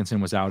 Hawkinson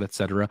was out,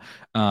 etc.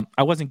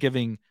 I wasn't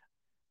giving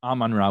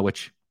Amon-Ra,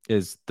 which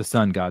is the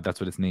sun god. That's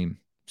what his name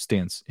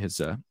stands.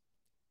 His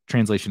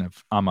translation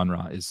of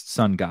Amon-Ra is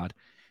sun god.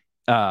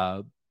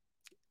 I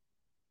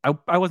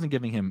wasn't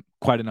giving him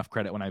quite enough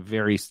credit when I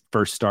very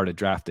first started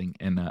drafting,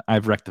 and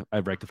I've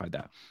rectified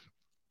that.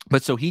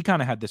 But so he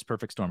kind of had this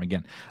perfect storm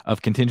again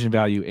of contingent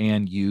value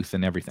and youth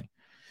and everything.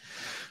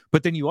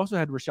 But then you also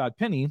had Rashad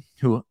Penny,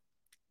 who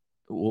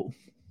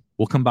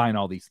we'll combine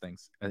all these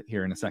things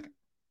here in a second.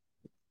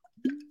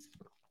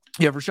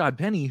 You have Rashad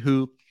Penny,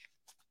 who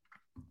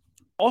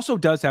also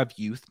does have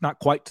youth, not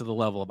quite to the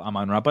level of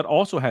Amon-Ra, but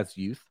also has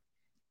youth.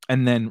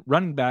 And then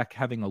running back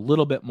having a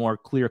little bit more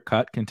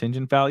clear-cut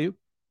contingent value.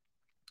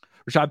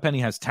 Rashad Penny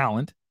has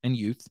talent and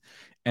youth,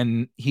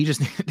 and he just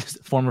needed,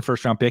 former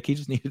first-round pick, he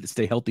just needed to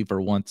stay healthy for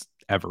once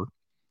ever.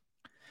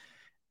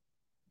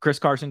 Chris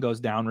Carson goes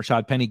down.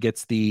 Rashad Penny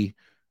gets the,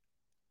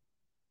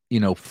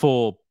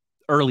 full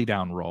early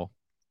down role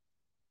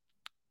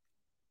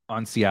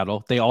on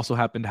Seattle. They also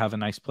happen to have a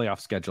nice playoff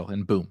schedule,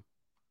 and boom,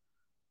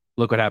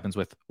 look what happens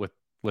with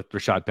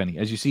Rashad Penny.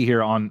 As you see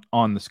here on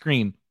the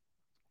screen,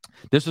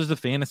 this was the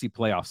fantasy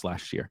playoffs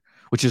last year,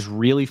 which is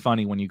really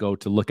funny when you go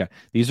to look at.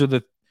 These are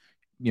the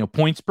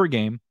points per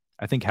game.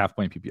 I think half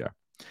point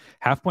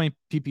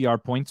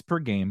PPR points per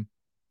game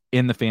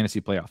in the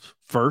fantasy playoffs.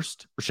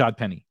 First, Rashad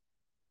Penny,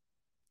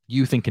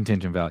 youth and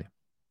contingent value.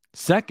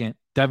 Second,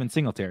 Devin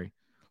Singletary,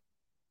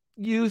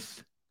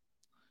 youth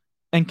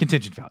and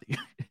contingent value.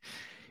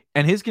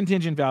 And his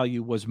contingent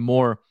value was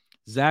more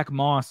Zach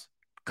Moss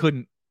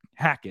couldn't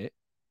hack it.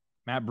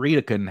 Matt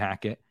Breida couldn't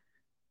hack it.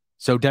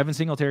 So Devin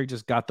Singletary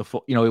just got the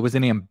full, it was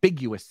an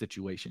ambiguous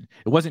situation.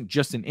 It wasn't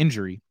just an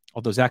injury,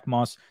 although Zach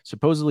Moss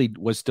supposedly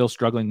was still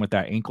struggling with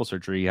that ankle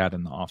surgery he had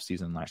in the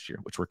offseason last year,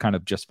 which we're kind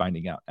of just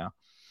finding out now.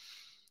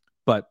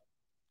 But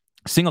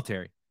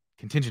Singletary,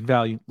 contingent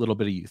value, little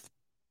bit of youth.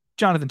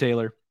 Jonathan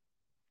Taylor,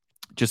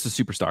 just a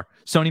superstar.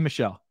 Sony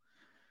Michel,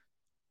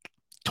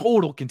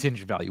 total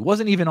contingent value.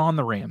 Wasn't even on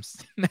the Rams.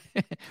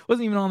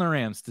 Wasn't even on the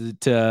Rams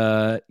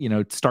to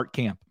start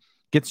camp.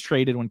 Gets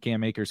traded when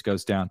Cam Akers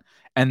goes down.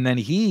 And then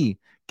he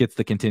gets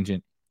the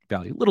contingent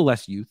value. A little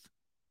less youth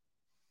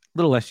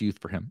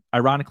for him.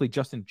 Ironically,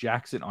 Justin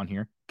Jackson on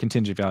here,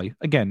 contingent value.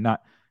 Again,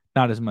 not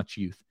as much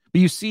youth.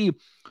 But you see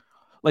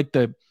like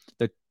the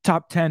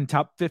top 10,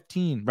 top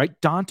 15, right?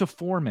 Donta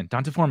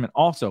Foreman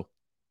also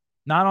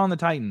not on the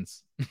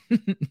Titans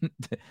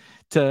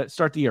to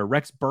start the year.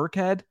 Rex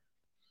Burkhead,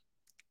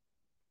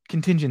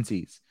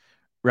 contingencies,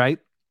 right?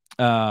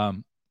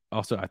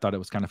 Also, I thought it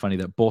was kind of funny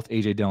that both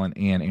A.J. Dillon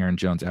and Aaron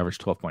Jones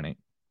averaged 12.8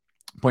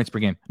 points per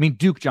game. I mean,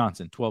 Duke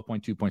Johnson,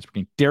 12.2 points per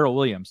game. Darrell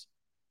Williams,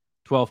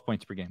 12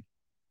 points per game.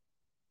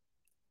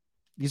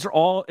 It's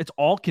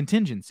all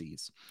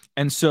contingencies.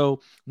 And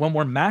so when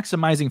we're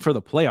maximizing for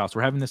the playoffs,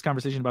 we're having this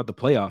conversation about the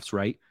playoffs,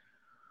 right?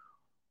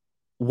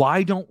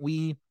 Why don't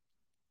we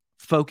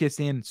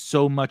focus in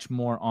so much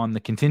more on the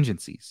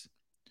contingencies?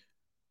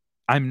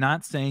 I'm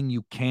not saying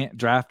you can't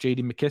draft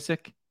J.D.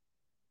 McKissick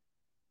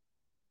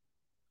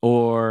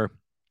or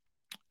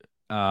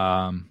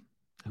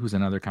who's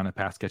another kind of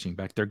pass catching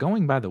back. They're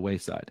going by the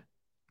wayside.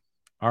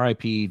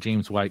 R.I.P.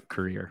 James White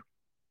career.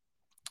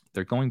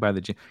 They're going by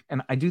the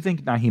and I do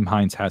think Nyheim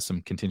Hines has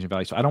some contingent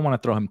value, so I don't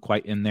want to throw him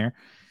quite in there.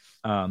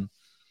 I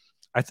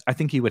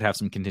think he would have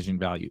some contingent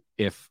value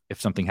if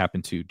something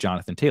happened to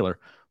Jonathan Taylor.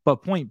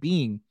 But point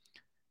being,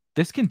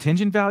 this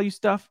contingent value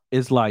stuff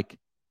is like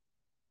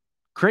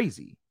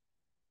crazy,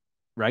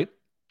 right?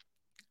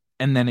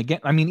 And then again,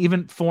 I mean,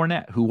 even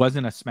Fournette, who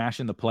wasn't a smash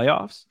in the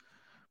playoffs,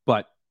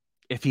 but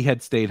if he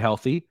had stayed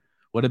healthy,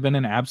 would have been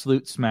an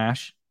absolute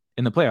smash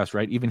in the playoffs,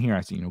 right? Even here,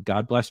 I see,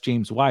 God bless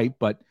James White,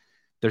 but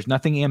there's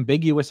nothing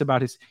ambiguous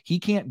about he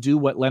can't do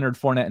what Leonard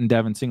Fournette and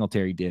Devin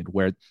Singletary did,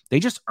 where they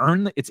just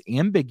it's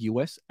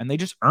ambiguous and they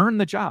just earn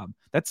the job.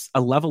 That's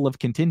a level of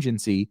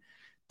contingency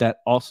that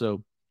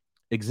also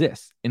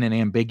exists in an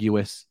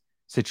ambiguous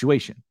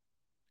situation.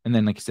 And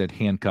then, like I said,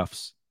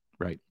 handcuffs,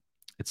 right,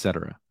 et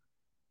cetera.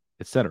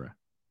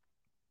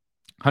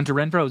 Hunter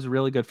Renfrow is a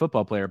really good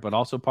football player, but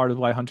also part of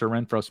why Hunter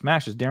Renfrow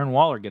smashes Darren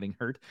Waller getting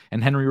hurt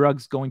and Henry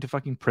Ruggs going to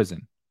fucking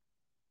prison.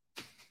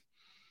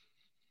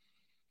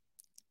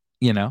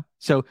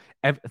 So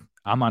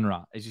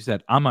Amon-Ra, as you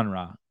said,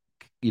 Amon-Ra,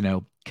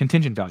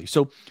 contingent value.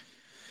 So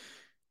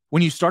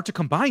when you start to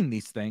combine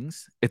these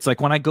things, it's like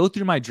when I go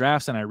through my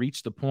drafts and I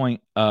reach the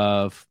point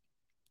of,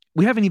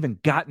 we haven't even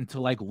gotten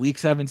to like week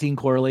 17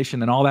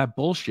 correlation and all that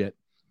bullshit.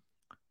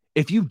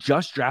 If you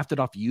just drafted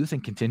off youth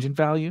and contingent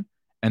value,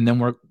 and then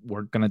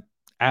we're going to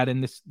add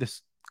in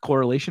this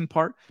correlation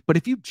part, but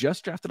if you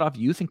just drafted off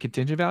youth and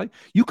contingent value,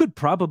 you could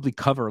probably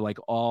cover like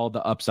all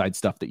the upside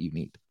stuff that you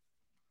need.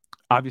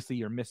 Obviously,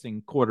 you're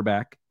missing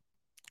quarterback,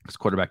 because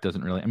quarterback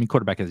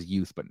has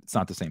youth, but it's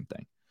not the same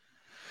thing.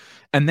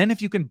 And then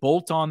if you can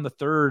bolt on the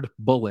third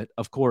bullet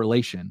of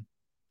correlation,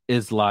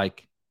 is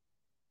like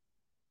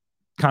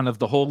kind of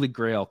the holy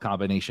grail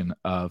combination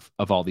of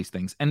all these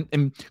things.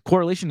 And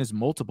correlation is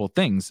multiple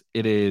things.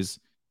 It is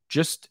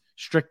just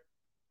strict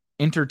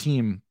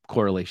inter-team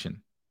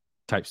correlation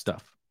type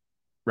stuff,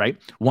 right?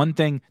 One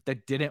thing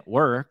that didn't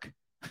work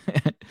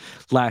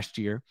last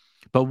year,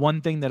 but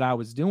one thing that I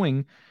was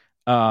doing,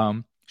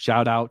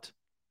 shout out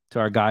to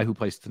our guy who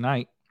plays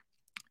tonight,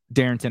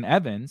 Darrynton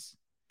Evans,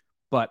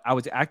 but I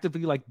was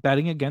actively like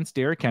betting against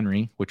Derrick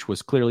Henry, which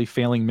was clearly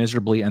failing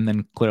miserably and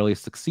then clearly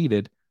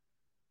succeeded.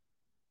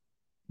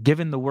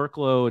 Given the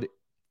workload,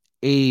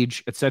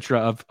 age,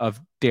 etc.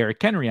 of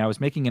Derrick Henry, I was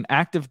making an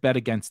active bet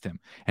against him,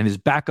 and his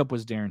backup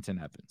was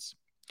Darrynton Evans.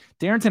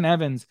 Darrynton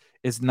Evans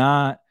was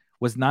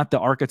not the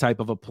archetype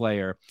of a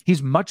player.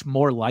 He's much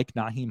more like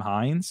Nyheim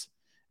Hines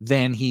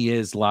than he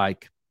is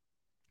like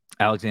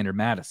Alexander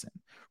Mattison,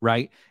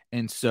 right?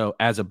 And so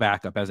as a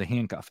backup, as a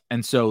handcuff.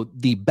 And so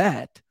the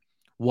bet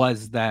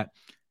was that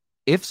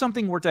if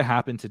something were to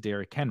happen to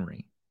Derrick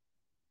Henry,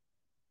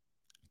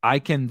 I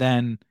can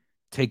then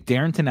take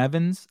Darrynton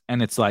Evans,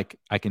 and it's like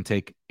I can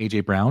take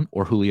AJ Brown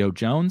or Julio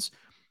Jones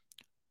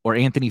or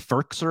Anthony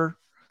Firkser,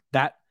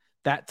 that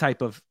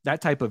type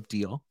of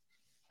deal,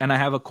 and I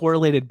have a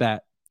correlated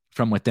bet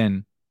from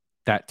within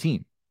that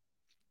team.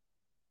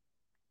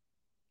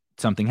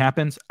 Something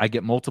happens, I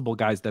get multiple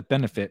guys that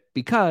benefit,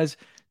 because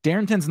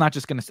Darrynton's not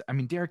just going to. I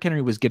mean, Derrick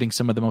Henry was getting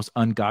some of the most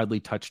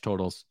ungodly touch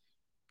totals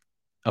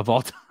of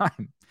all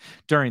time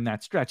during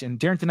that stretch, and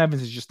Darrynton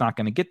Evans is just not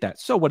going to get that.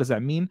 So what does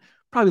that mean?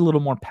 Probably a little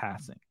more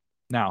passing.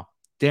 Now,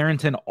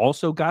 Darrynton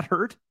also got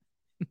hurt,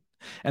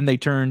 and they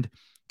turned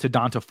to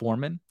D'Onta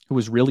Foreman, who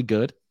was really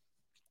good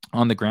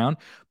on the ground.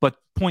 But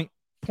point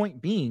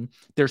being,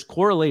 there's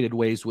correlated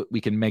ways we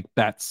can make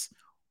bets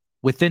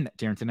within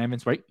Darrynton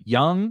Evans, right?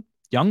 Young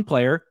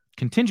player,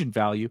 contingent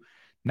value.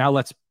 Now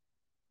let's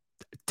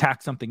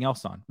tack something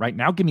else on, right?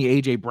 Now give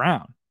me AJ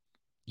Brown,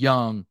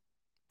 young,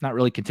 not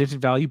really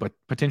contingent value, but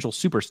potential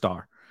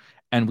superstar.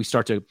 And we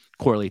start to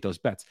correlate those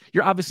bets.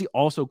 You're obviously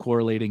also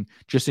correlating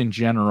just in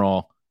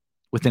general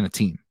within a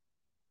team,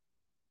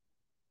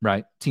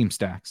 right? Team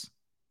stacks.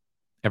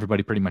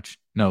 Everybody pretty much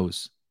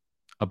knows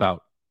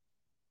about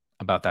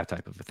that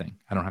type of a thing.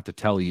 I don't have to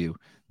tell you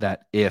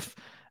that if,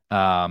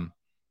 trying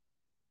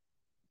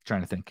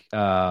to think,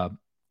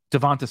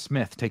 Devonta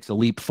Smith takes a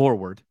leap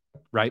forward,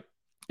 right?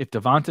 If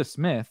Devonta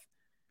Smith,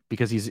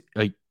 because he's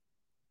a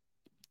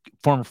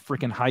former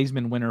freaking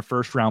Heisman winner,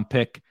 first round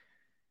pick,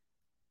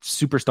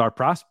 superstar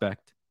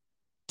prospect,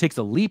 takes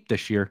a leap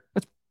this year,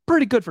 that's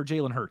pretty good for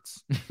Jalen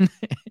Hurts.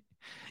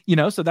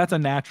 So that's a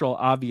natural,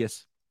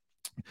 obvious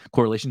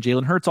correlation.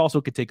 Jalen Hurts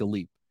also could take a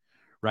leap,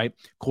 right?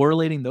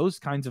 Correlating those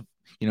kinds of,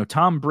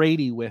 Tom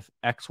Brady with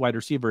X wide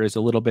receiver is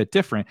a little bit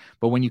different,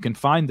 but when you can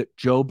find that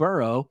Joe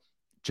Burrow,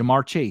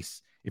 Jamar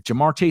Chase, if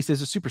Jamar Chase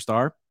is a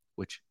superstar,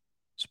 which,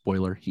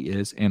 spoiler, he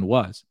is and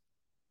was,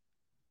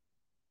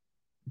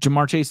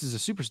 Jamar Chase is a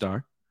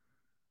superstar,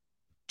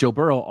 Joe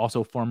Burrow,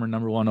 also former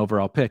number 1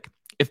 overall pick.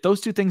 If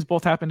those two things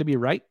both happen to be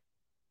right,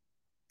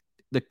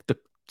 the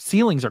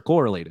ceilings are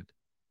correlated.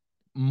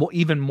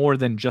 Even more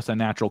than just a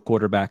natural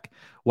quarterback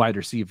wide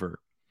receiver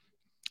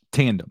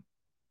tandem.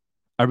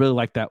 I really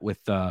like that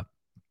with the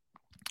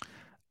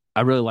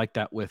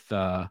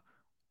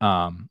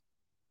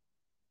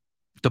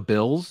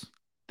Bills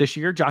this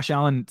year. Josh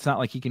Allen, it's not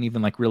like he can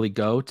even like really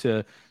go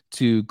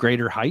to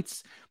greater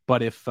heights,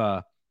 but if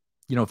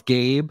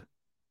Gabe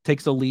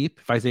takes a leap,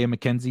 if Isaiah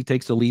McKenzie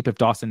takes a leap, if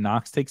Dawson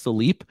Knox takes a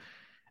leap,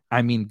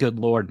 I mean, good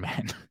Lord,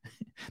 man.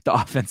 The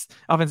offense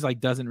like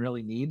doesn't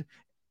really need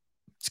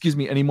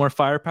any more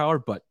firepower,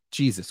 but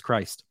Jesus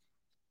Christ.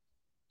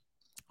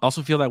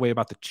 Also feel that way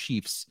about the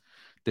Chiefs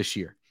this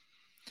year.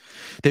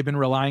 They've been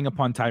relying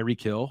upon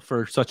Tyreek Hill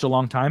for such a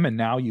long time, and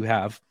now you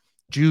have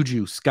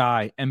Juju,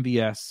 Sky,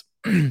 MVS,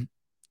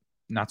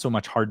 not so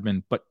much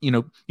Hardman, but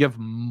you have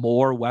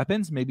more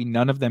weapons. Maybe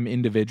none of them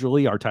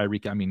individually are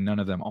Tyreek. I mean, none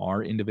of them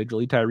are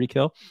individually Tyreek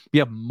Hill.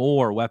 You have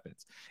more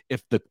weapons.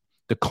 If the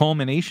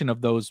culmination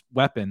of those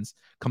weapons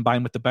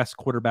combined with the best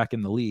quarterback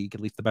in the league,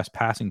 at least the best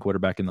passing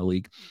quarterback in the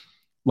league,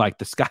 like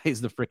the sky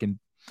is the freaking,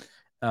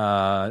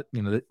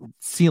 the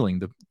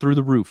ceiling, through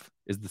the roof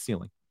is the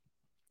ceiling.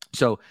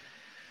 So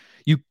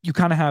you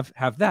kind of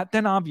have that.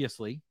 Then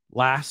obviously,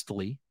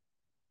 lastly,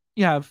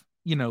 you have,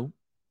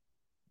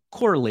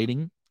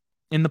 correlating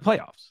in the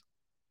playoffs,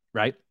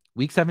 right?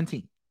 Week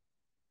 17.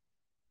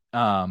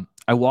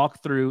 I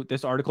walked through,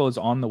 this article is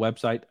on the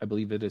website. I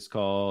believe it is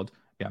called,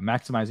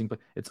 maximizing.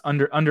 It's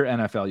under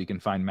NFL. You can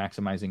find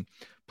maximizing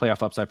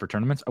playoff upside for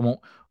tournaments. I won't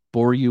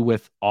bore you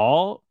with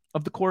all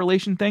of the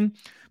correlation thing,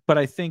 but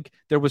I think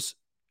there was,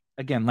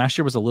 again, last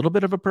year was a little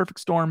bit of a perfect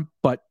storm,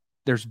 but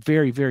there's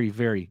very, very,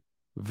 very,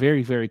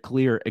 very, very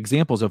clear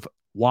examples of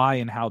why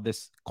and how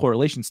this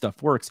correlation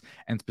stuff works,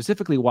 and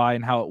specifically why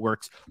and how it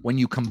works when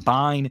you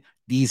combine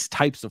these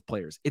types of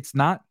players. It's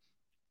not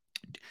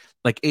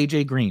like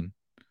AJ Green.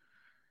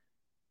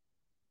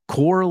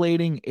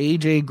 Correlating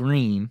AJ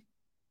Green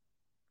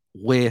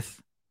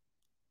with,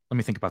 let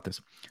me think about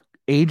this.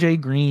 AJ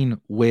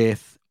Green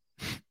with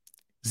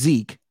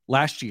Zeke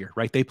last year,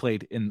 right? They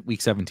played in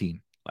week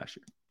 17 last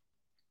year.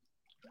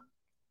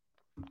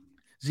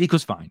 Zeke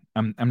was fine.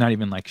 I'm not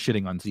even like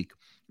shitting on Zeke,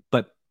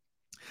 but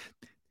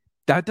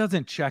that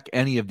doesn't check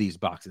any of these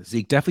boxes.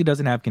 Zeke definitely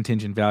doesn't have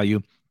contingent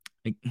value.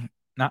 Like,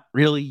 not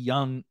really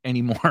young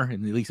anymore,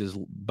 and at least his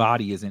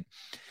body isn't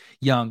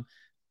young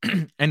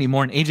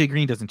anymore. And AJ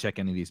Green doesn't check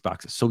any of these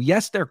boxes. So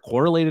yes, they're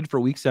correlated for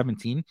week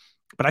 17,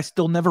 but I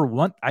still never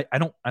want, I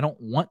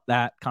don't want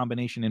that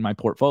combination in my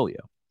portfolio.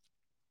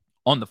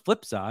 On the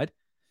flip side,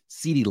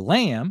 CeeDee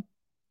Lamb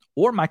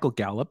or Michael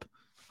Gallup,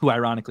 who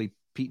ironically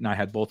Pete and I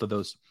had both of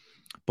those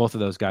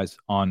guys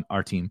on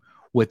our team,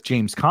 with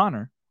James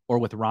Conner or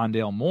with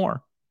Rondale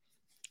Moore,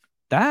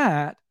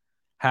 that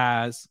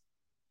has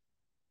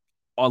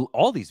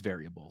all these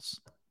variables,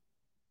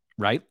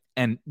 right?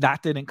 And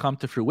that didn't come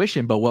to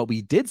fruition. But what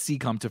we did see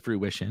come to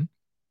fruition,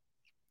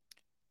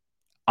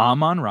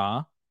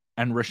 Amon-Ra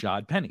and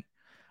Rashad Penny.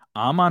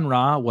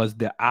 Amon-Ra was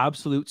the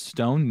absolute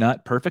stone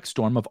nut perfect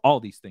storm of all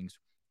these things.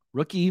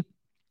 Rookie,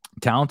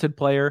 talented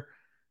player,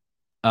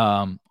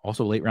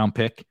 also late round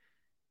pick,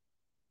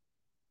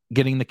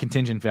 getting the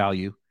contingent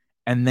value.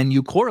 And then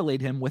you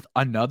correlate him with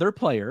another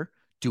player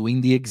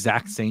doing the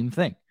exact same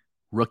thing.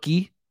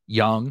 Rookie,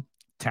 young,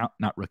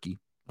 not rookie,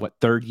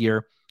 third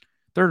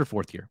or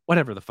fourth year,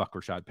 whatever the fuck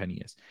Rashad Penny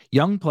is.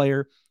 Young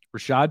player,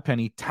 Rashad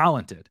Penny,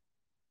 talented,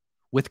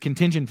 with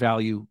contingent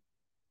value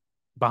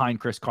behind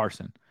Chris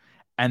Carson.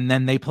 And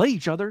then they play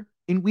each other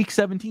in week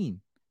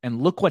 17.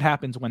 And look what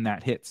happens when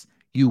that hits.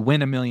 You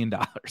win $1 million,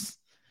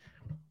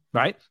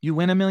 right? You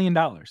win $1 million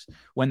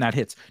when that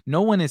hits.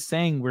 No one is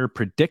saying we're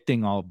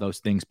predicting all of those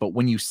things, but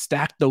when you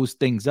stack those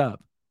things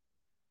up,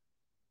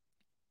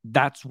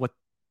 that's what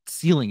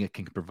ceiling it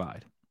can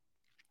provide,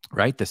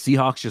 right? The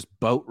Seahawks just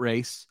boat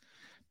race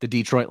the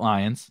Detroit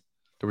Lions.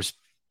 There was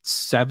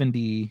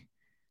 70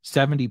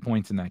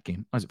 points in that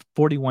game. Was it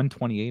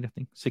 41-28? I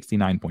think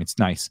 69 points.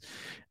 Nice.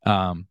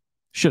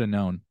 Should have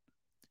known.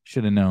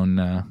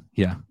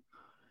 Yeah,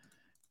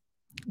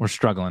 we're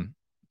struggling.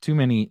 Too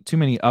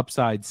many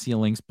upside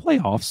ceilings,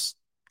 playoffs,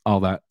 all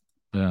that.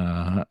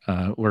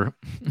 We're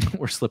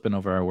slipping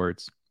over our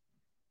words.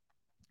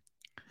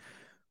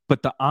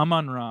 But the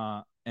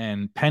Amon-Ra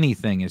and Penny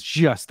thing is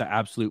just the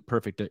absolute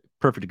perfect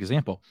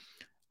example.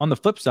 On the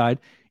flip side,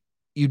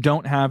 you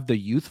don't have the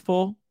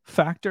youthful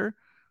factor,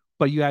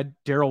 but you had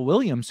Darrell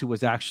Williams, who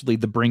was actually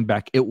the bring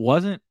back. It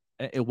wasn't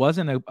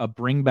a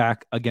bring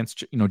back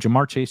against,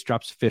 Jamar Chase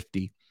drops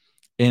 50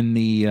 in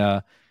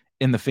the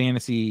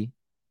fantasy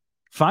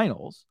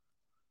finals,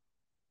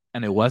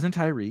 and it wasn't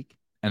Tyreek,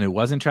 and it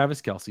wasn't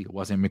Travis Kelce, it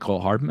wasn't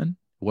Mecole Hardman,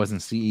 it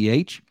wasn't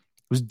CEH, it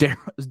was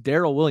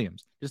Darrell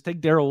Williams. Just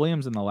take Darrell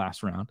Williams in the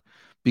last round,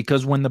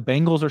 because when the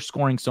Bengals are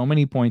scoring so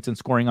many points and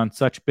scoring on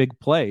such big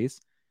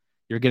plays,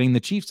 you're getting the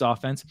Chiefs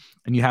offense,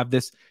 and you have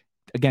this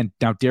again.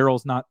 Now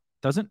Darrell's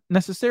doesn't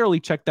necessarily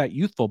check that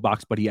youthful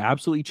box, but he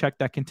absolutely checked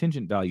that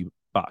contingent value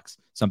box.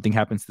 Something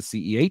happens to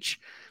CEH,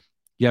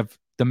 you have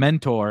the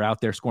mentor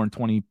out there scoring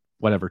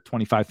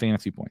 25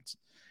 fantasy points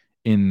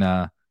in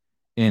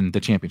the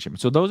championship.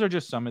 So those are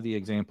just some of the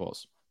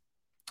examples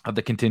of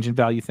the contingent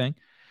value thing.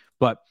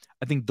 But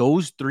I think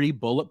those 3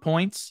 bullet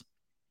points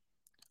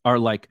are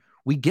like,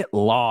 we get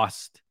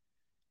lost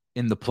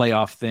in the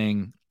playoff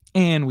thing,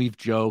 and we've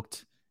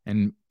joked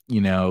and,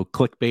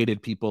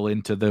 clickbaited people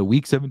into the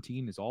week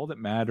 17 is all that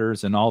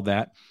matters and all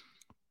that.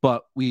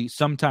 But we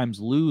sometimes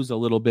lose a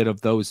little bit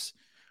of those.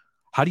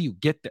 How do you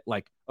get that?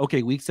 Like,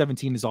 okay, week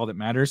 17 is all that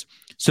matters.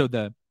 So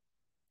the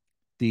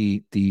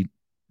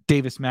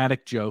Davis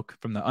Maddock joke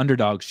from the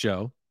Underdog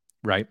show,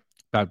 right,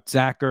 about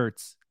Zach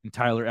Ertz and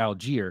Tyler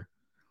Algier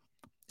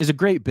is a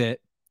great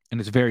bit, and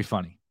it's very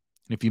funny.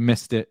 And if you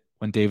missed it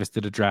when Davis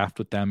did a draft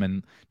with them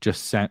and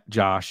just sent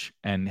Josh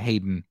and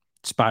Hayden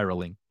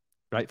spiraling,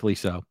 rightfully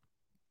so.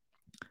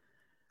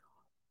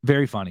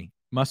 Very funny.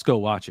 Must go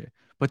watch it.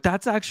 But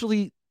that's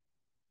actually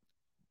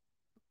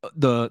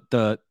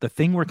the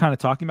thing we're kind of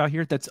talking about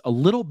here that's a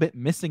little bit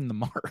missing the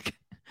mark.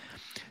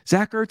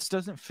 Zach Ertz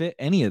doesn't fit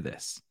any of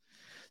this.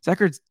 Zach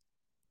Ertz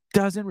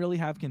doesn't really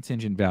have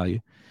contingent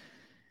value.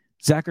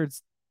 Zach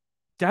Ertz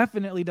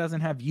definitely doesn't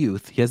have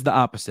youth. He has the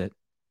opposite.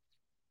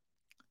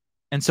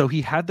 And so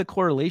he had the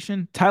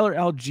correlation. Tyler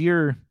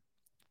Algier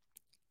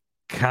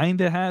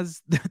kind of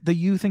has the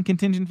youth and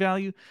contingent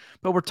value,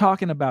 but we're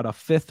talking about a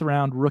 5th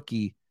round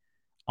rookie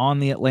on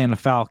the Atlanta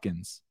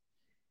Falcons.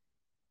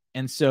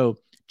 And so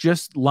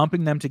just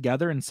lumping them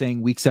together and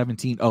saying week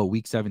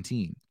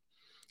 17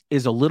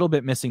 is a little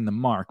bit missing the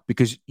mark,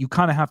 because you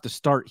kind of have to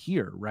start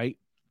here, right?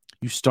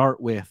 You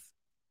start with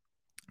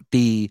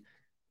the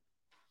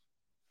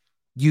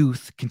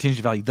youth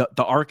contingent value.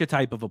 The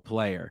archetype of a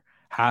player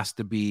has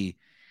to be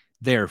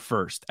there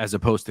first, as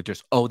opposed to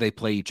just, they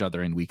play each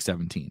other in week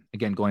 17.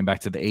 Again, going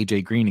back to the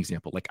AJ Green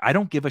example, like, I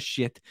don't give a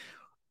shit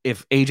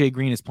if AJ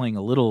Green is playing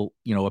a little,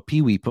 a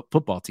peewee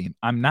football team.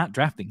 I'm not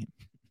drafting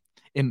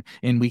him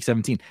in week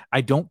 17.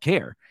 I don't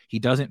care. He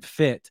doesn't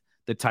fit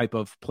the type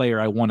of player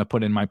I want to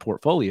put in my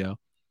portfolio.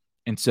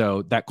 And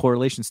so that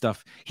correlation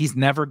stuff, he's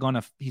never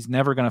gonna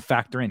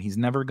factor in. He's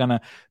never gonna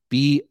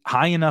be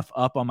high enough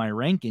up on my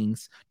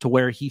rankings to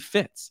where he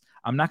fits.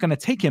 I'm not gonna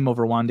take him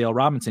over Wan'Dale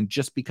Robinson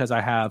just because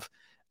I have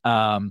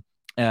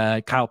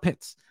Kyle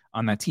Pitts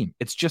on that team.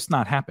 It's just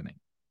not happening.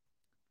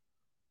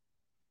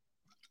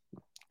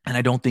 And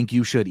I don't think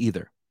you should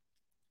either.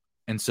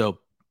 And so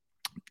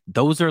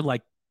those are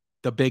like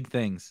the big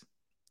things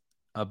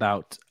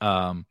about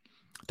the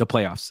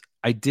playoffs.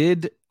 I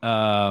did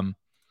write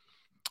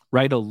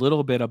a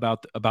little bit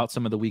about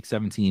some of the week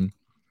 17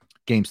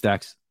 game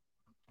stacks.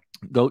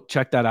 Go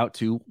check that out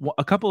too.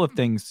 A couple of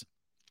things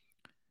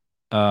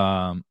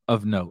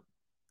of note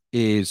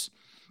is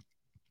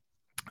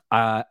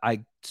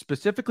I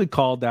specifically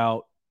called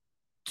out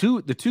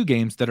the two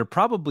games that are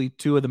probably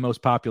two of the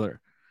most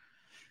popular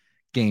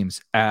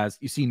games, as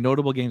you see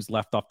notable games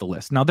left off the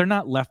list. Now, they're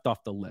not left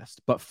off the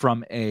list, but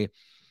from a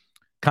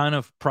kind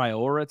of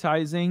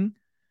prioritizing,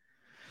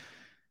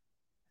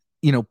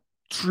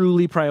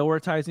 truly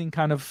prioritizing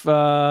kind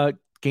of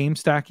game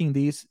stacking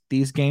these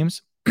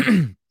games,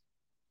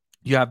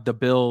 you have the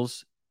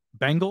Bills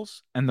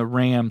Bengals and the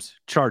Rams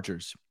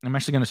Chargers. I'm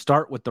actually going to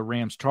start with the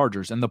Rams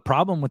Chargers. And the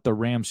problem with the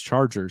Rams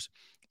Chargers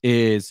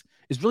is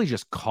really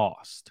just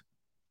cost.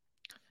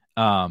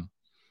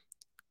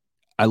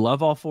 I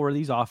love all four of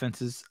these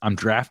offenses. I'm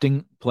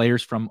drafting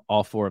players from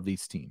all four of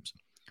these teams.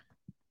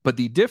 But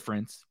the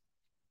difference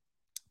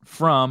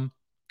from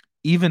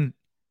even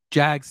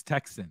Jags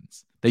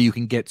Texans that you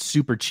can get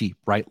super cheap,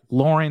 right?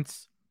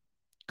 Lawrence,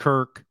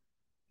 Kirk,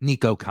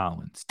 Nico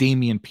Collins,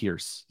 Damian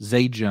Pierce,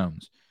 Zay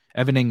Jones,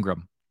 Evan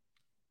Ingram,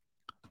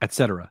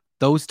 etc.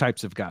 Those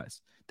types of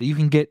guys that you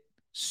can get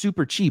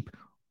super cheap.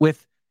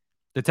 With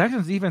the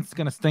Texans defense is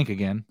going to stink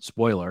again.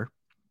 Spoiler.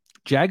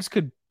 Jags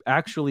could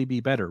actually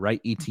be better,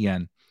 right?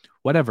 ETN,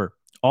 whatever.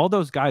 All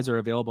those guys are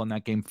available in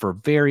that game for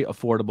very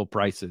affordable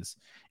prices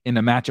in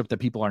a matchup that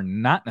people are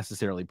not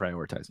necessarily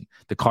prioritizing.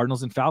 The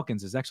Cardinals and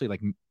Falcons is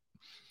actually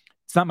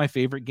it's not my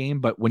favorite game,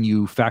 but when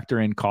you factor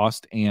in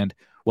cost and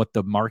what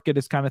the market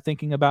is kind of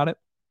thinking about it,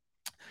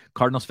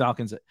 Cardinals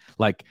Falcons,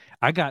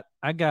 I got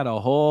a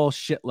whole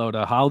shitload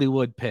of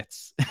Hollywood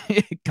Pitts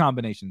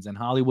combinations and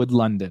Hollywood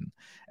London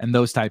and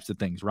those types of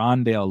things.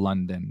 Rondale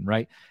London,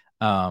 right?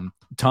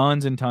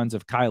 Tons and tons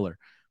of Kyler.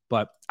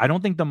 But I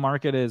don't think the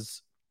market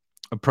is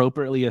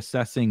appropriately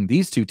assessing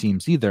these two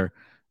teams either,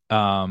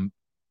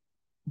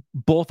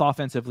 both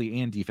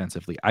offensively and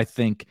defensively. I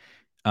think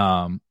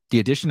the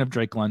addition of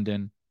Drake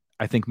London,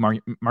 I think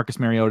Marcus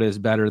Mariota is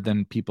better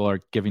than people are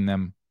giving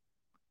them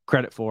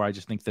credit for. I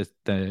just think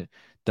that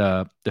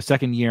the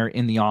second year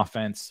in the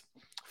offense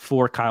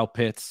for Kyle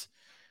Pitts,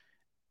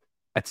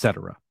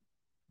 etc.,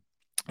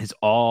 is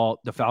all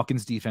the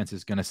Falcons defense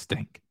is going to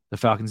stink. The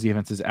Falcons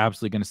defense is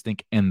absolutely going to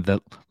stink. And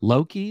the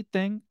low-key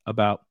thing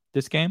about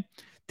this game,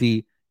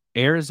 the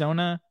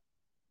Arizona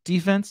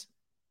defense,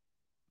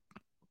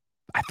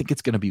 I think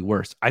it's going to be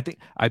worse. I think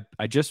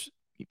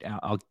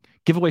I'll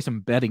give away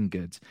some betting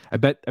goods. I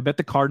bet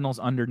the Cardinals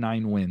under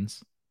 9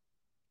 wins.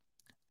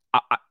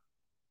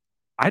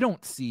 I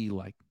don't see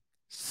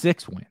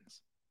 6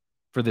 wins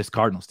for this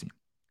Cardinals team.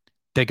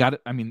 They got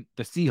it. I mean,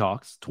 the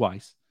Seahawks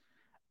twice,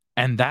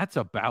 and that's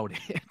about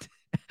it.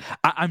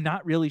 I'm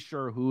not really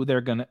sure who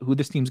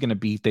this team's gonna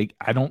beat.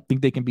 I don't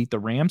think they can beat the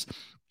Rams,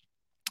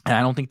 and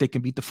I don't think they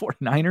can beat the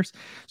 49ers.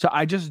 So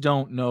I just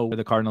don't know where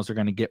the Cardinals are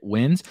going to get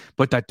wins,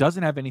 but that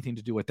doesn't have anything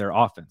to do with their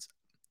offense.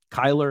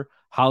 Kyler,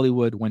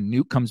 Hollywood, when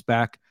Nuke comes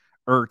back,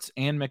 Ertz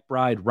and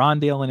McBride,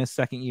 Rondale in his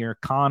second year,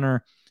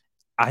 Connor.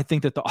 I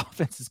think that the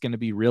offense is going to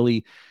be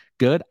really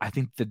good. I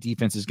think the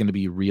defense is going to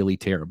be really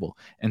terrible.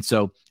 And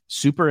so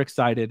super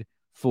excited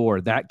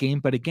for that game.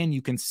 But again,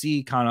 you can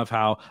see kind of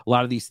how a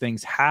lot of these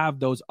things have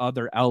those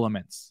other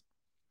elements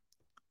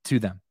to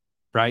them,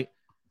 right?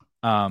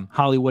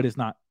 Hollywood is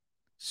not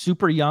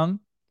super young,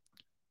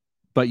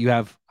 but you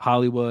have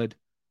Hollywood,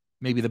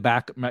 maybe the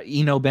back,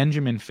 Eno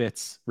Benjamin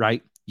fits,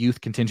 right?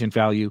 Youth contingent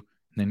value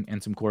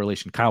and some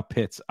correlation. Kyle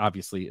Pitts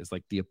obviously is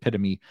the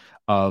epitome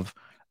of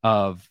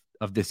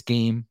this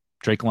game.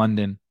 Drake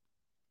London.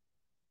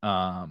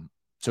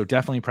 So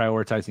definitely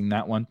prioritizing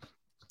that one.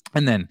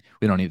 And then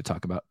we don't need to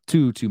talk about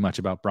too much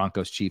about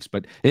Broncos Chiefs,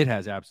 but it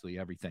has absolutely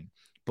everything.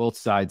 Both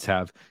sides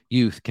have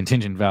youth,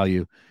 contingent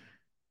value,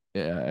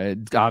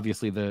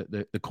 obviously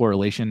the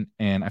correlation.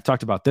 And I've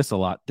talked about this a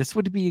lot. This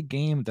would be a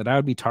game that I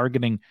would be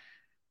targeting,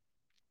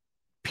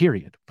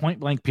 period, point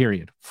blank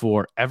period,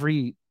 for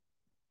every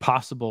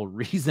possible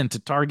reason to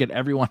target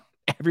everyone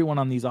everyone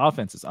on these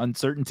offenses,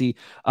 uncertainty,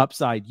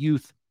 upside,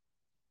 youth.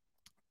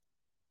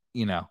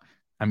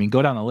 I mean,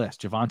 go down the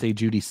list. Javonte,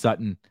 Judy,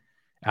 Sutton,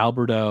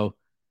 Alberto,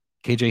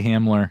 KJ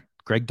Hamler,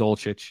 Greg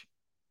Dulcich,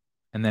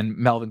 and then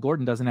Melvin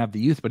Gordon doesn't have the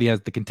youth, but he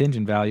has the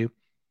contingent value.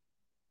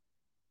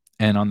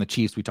 And on the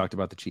Chiefs, we talked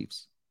about the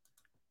Chiefs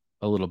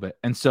a little bit.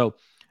 And so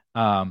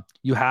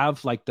you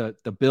have like the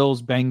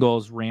Bills,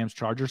 Bengals, Rams,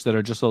 Chargers that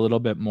are just a little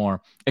bit more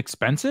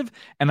expensive.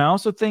 And I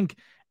also think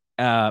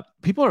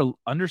people are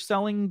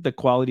underselling the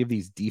quality of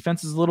these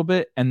defenses a little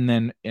bit. And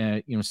then,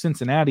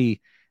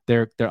 Cincinnati,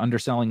 they're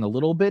underselling a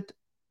little bit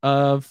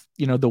of,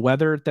 the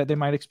weather that they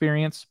might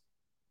experience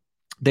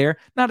there.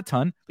 Not a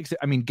ton. Like I said,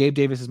 I mean, Gabe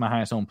Davis is my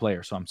highest owned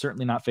player, so I'm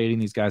certainly not fading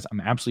these guys.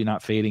 I'm absolutely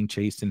not fading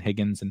Chase and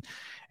Higgins,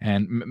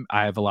 and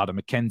I have a lot of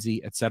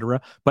McKenzie,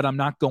 etc. But I'm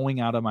not going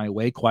out of my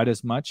way quite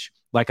as much.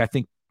 Like, I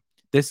think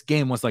this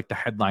game was like the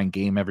headline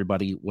game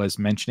everybody was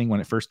mentioning when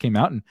it first came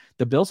out, and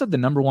the Bills had the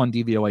number 1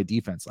 DVOA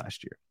defense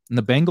last year, and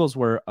the Bengals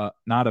were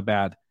not a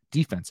bad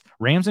defense.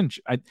 I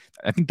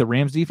think the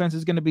Rams defense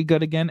is going to be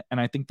good again,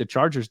 and I think the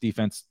Chargers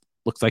defense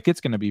looks like it's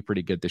going to be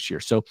pretty good this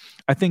year. So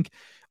I think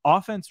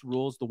offense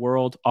rules the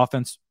world.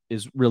 Offense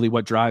is really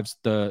what drives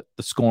the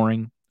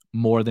scoring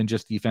more than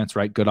just defense,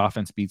 right? Good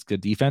offense beats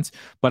good defense.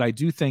 But I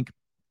do think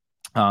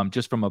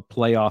just from a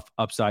playoff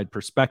upside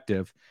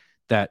perspective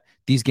that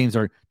these games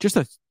are just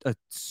a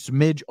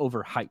smidge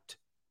overhyped,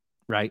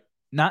 right?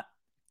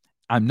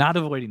 I'm not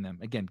avoiding them.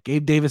 Again,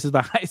 Gabe Davis is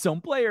my highest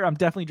owned player. I'm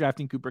definitely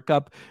drafting Cooper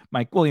Kupp,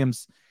 Mike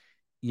Williams,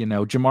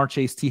 Jamar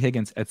Chase, T.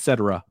 Higgins,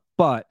 etc.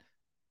 But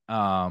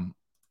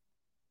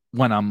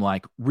when I'm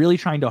like really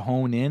trying to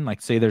hone in,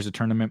 like say there's a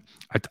tournament,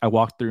 I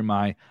walked through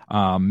my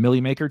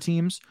Millie Maker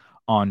teams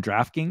on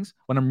DraftKings.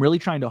 When I'm really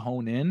trying to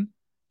hone in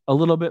a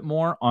little bit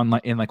more on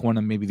in one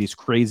of maybe these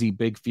crazy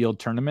big field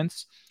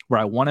tournaments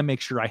where I want to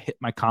make sure I hit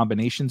my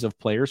combinations of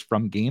players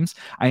from games,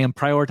 I am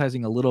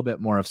prioritizing a little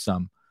bit more of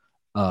some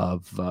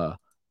of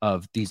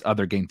these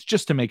other games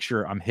just to make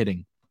sure I'm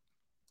hitting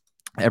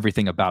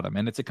everything about them.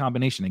 And it's a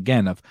combination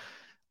again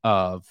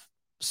of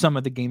some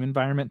of the game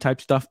environment type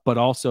stuff, but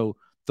also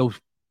those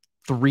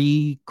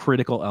 3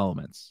 critical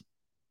elements: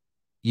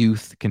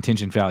 youth,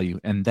 contingent value,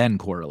 and then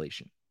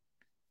correlation.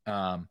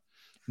 And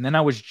then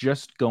I was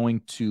just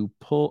going to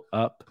pull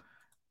up,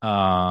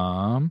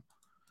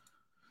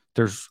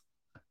 there's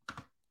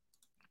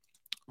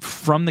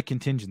from the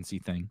contingency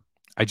thing.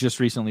 I just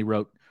recently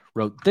wrote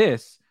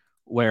this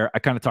where I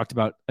kind of talked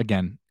about,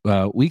 again,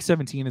 week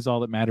 17 is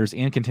all that matters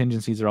and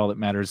contingencies are all that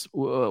matters.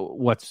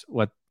 What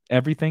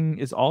everything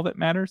is all that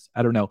matters.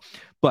 I don't know.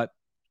 But,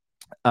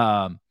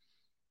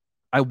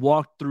 I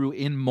walked through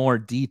in more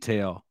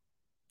detail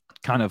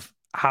kind of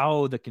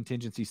how the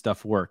contingency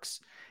stuff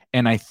works.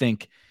 And I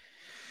think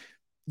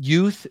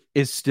youth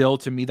is still,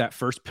 to me, that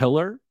first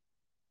pillar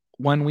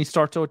when we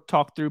start to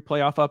talk through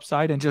playoff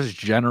upside and just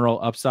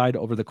general upside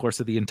over the course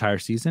of the entire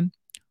season.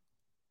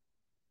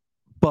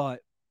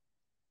 But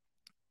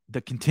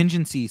the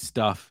contingency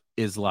stuff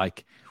is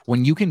like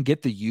when you can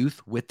get the youth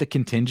with the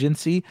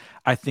contingency,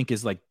 I think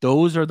is like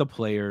those are the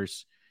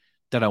players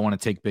that I want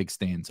to take big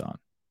stands on.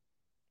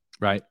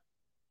 Right.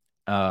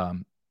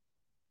 I'm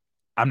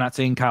not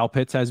saying Kyle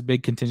Pitts has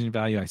big contingent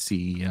value. I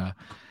see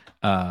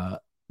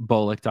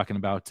Bullock talking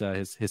about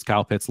his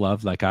Kyle Pitts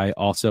love, like I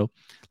also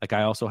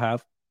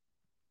have.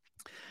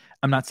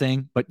 I'm not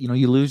saying, but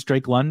you lose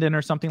Drake London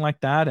or something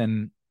like that,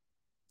 and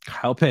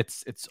Kyle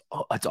Pitts, it's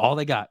all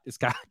they got. It's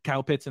got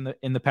Kyle Pitts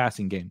in the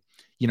passing game.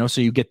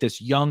 So you get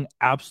this young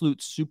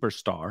absolute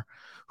superstar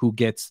who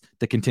gets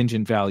the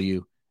contingent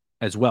value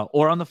as well.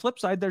 Or on the flip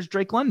side, there's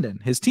Drake London,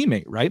 his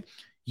teammate, right?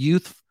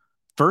 Youth.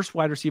 First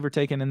wide receiver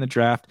taken in the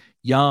draft,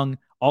 young,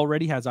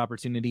 already has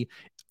opportunity.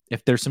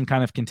 If there's some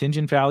kind of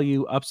contingent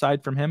value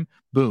upside from him,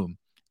 boom.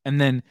 And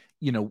then,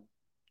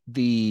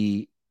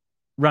 the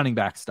running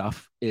back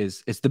stuff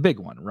is the big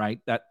one, right?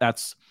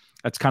 That's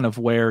kind of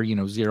where,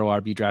 zero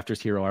RB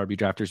drafters, hero RB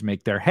drafters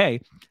make their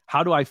hay.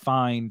 How do I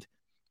find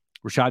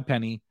Rashad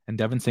Penny and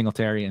Devin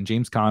Singletary and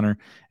James Conner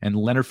and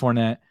Leonard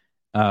Fournette,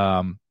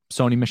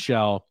 Sony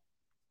Michel,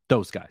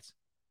 those guys?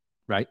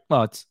 Right.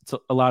 Well, it's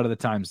a lot of the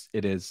times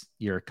it is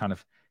your kind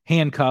of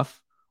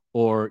handcuff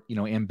or,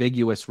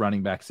 ambiguous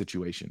running back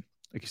situation.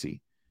 Like you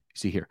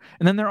see here.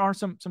 And then there are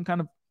some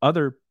kind of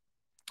other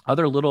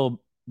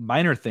little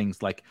minor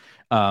things like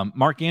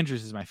Mark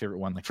Andrews is my favorite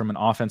one. Like from an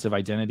offensive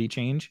identity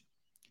change,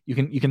 you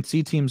can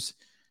see teams,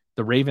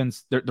 the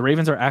Ravens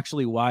are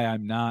actually why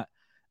I'm not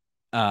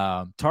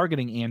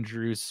targeting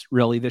Andrews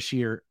really this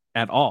year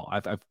at all.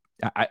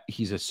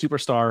 He's a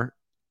superstar.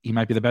 He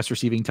might be the best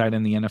receiving tight end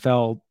in the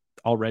NFL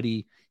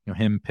already,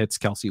 him, Pitts,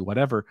 Kelsey,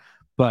 whatever.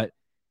 But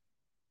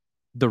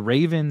the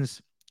Ravens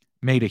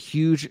made a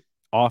huge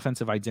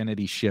offensive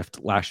identity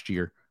shift last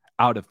year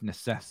out of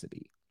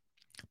necessity.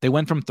 They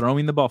went from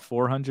throwing the ball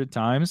 400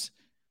 times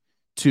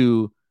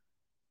to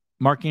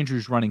Mark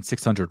Andrews running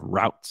 600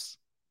 routes.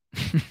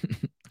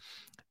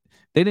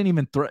 They didn't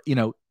even throw,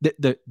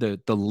 the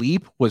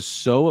leap was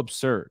so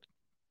absurd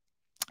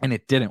and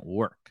it didn't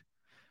work.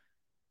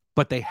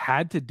 But they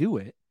had to do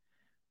it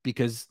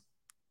because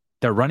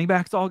Their running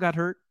backs all got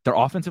hurt. Their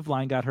offensive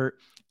line got hurt.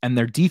 And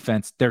their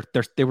defense,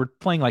 they were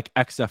playing like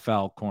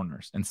XFL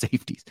corners and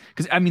safeties.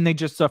 Because, I mean, they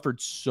just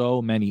suffered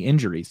so many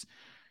injuries.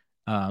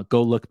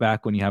 Go look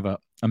back when you have a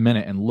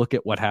minute and look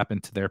at what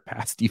happened to their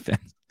pass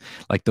defense,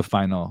 like the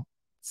final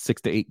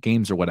 6 to 8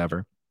 games or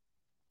whatever.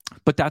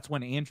 But that's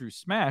when Andrews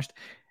smashed.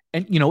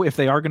 And, if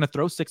they are going to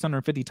throw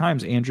 650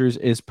 times, Andrews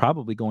is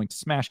probably going to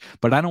smash.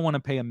 But I don't want to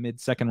pay a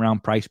mid-second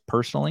round price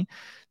personally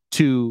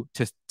to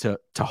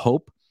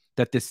hope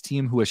that this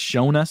team who has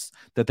shown us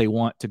that they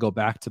want to go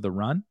back to the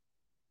run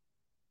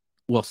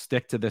will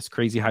stick to this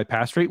crazy high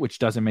pass rate, which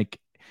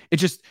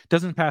just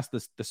doesn't pass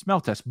the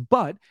smell test.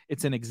 But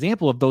it's an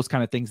example of those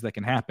kind of things that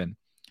can happen,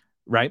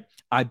 right?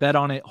 I bet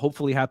on it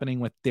hopefully happening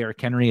with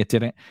Derrick Henry. It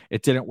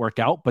didn't work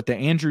out, but the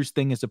Andrews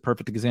thing is a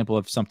perfect example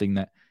of something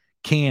that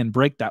can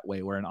break that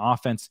way, where an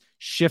offense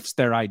shifts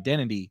their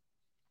identity,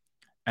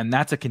 and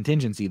that's a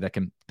contingency that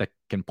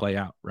can play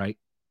out, right?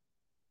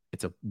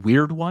 It's a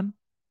weird one.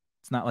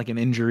 It's not like an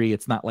injury.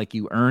 It's not like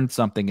you earned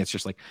something. It's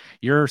just like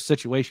your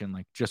situation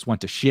like just went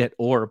to shit,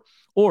 or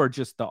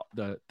just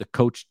the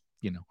coach,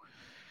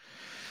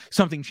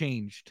 something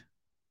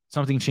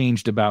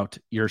changed about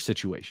your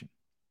situation.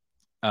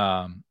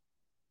 And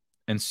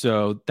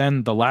so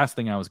then the last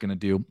thing I was going to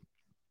do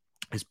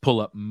is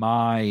pull up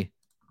my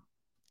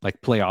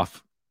like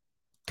playoff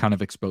kind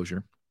of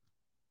exposure.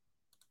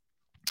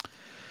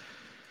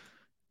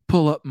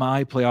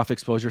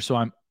 So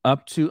I'm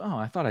up to,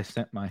 I thought I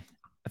sent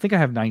I think I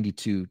have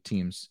 92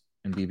 teams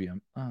in BBM.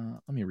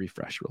 Let me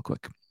refresh real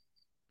quick.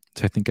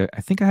 So I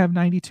think I have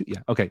 92. Yeah.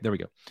 Okay. There we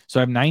go. So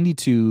I have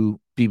 92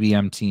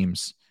 BBM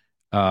teams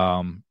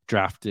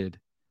drafted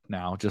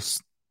now.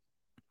 Just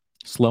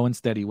slow and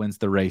steady wins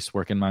the race,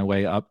 working my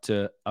way up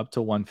to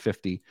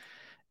 150.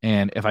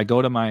 And if I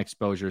go to my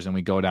exposures and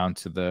we go down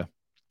to the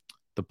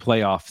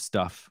playoff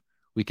stuff,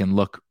 we can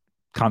look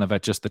kind of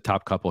at just the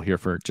top couple here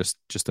for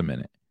just a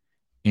minute.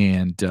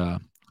 And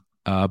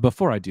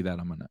before I do that,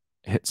 I'm going to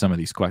hit some of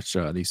these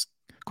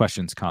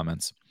questions,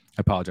 comments.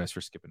 I apologize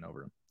for skipping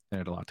over them. They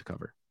had a lot to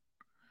cover.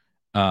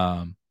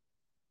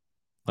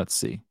 Let's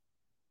see.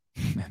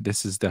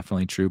 This is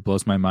definitely true.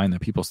 Blows my mind that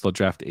people still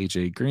draft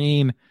AJ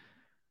Green.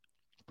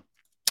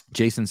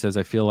 Jason says,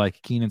 I feel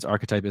like Keenan's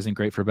archetype isn't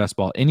great for best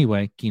ball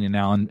anyway. Keenan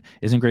Allen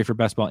isn't great for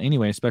best ball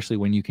anyway, especially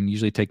when you can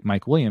usually take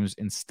Mike Williams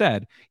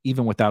instead,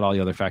 even without all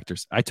the other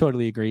factors. I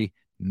totally agree.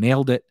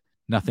 Nailed it.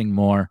 Nothing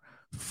more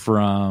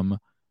from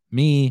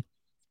me.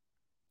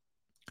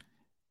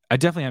 I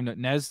definitely have.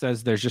 Nez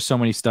says there's just so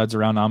many studs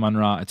around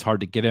Amon-Ra. It's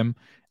hard to get him.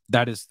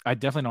 I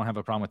definitely don't have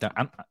a problem with that.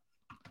 I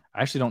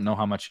actually don't know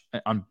how much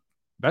on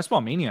Best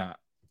Ball Mania.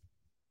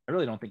 I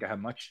really don't think I have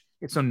much.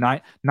 It's so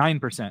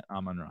 9%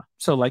 Amon-Ra.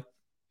 So like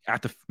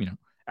at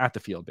the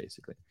field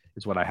basically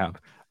is what I have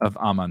of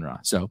Amon-Ra.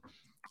 So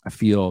I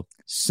feel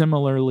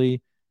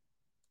similarly.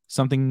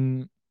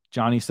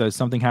 Johnny says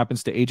something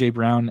happens to AJ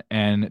Brown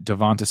and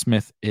Devonta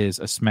Smith is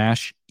a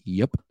smash.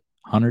 Yep,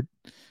 100.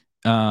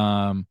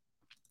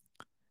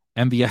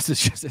 MVS is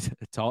just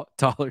a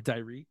taller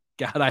Tyreek.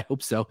 God, I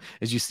hope so.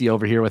 As you see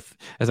over here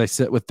as I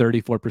sit with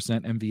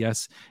 34%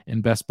 MVS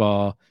in Best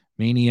Ball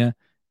Mania.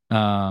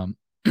 Let's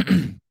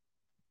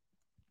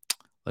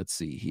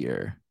see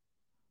here.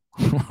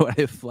 What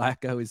if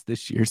Flacco is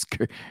this year's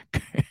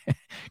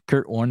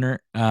Kurt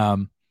Warner? I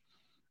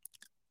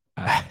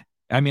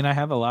mean, I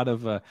have a lot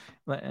of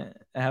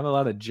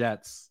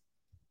Jets.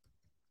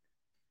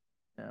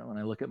 When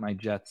I look at my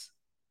Jets,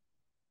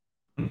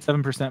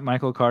 7%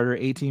 Michael Carter,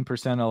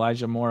 18%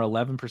 Elijah Moore,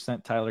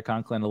 11% Tyler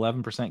Conklin,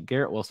 11%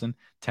 Garrett Wilson,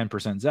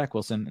 10% Zach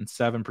Wilson, and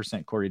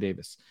 7% Corey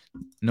Davis.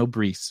 No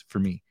Brees for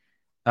me.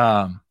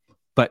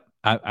 But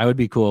I would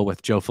be cool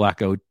with Joe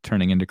Flacco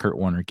turning into Kurt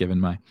Warner, given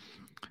my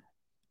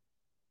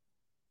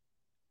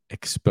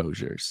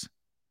exposures.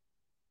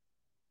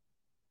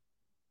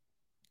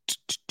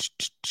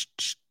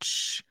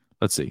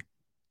 Let's see.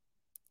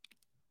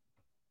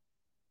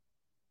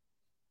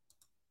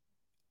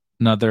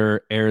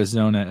 Another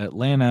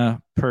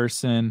Arizona-Atlanta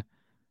person.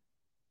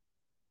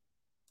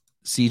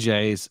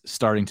 CJ's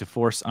starting to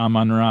force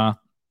Amon-Ra.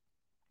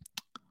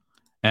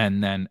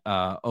 And then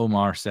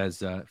Omar says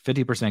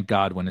 50%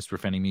 Godwin is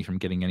preventing me from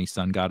getting any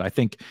Sun God. I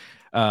think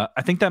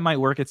that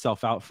might work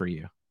itself out for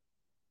you.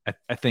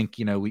 I think,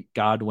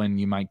 Godwin,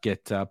 you might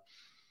get a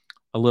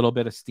little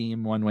bit of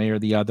steam one way or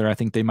the other. I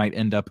think they might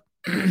end up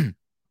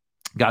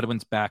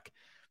Godwin's back,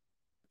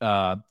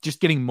 just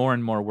getting more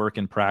and more work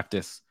in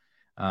practice.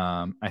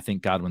 I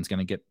think Godwin's going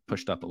to get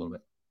pushed up a little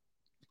bit.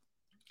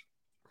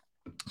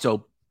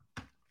 So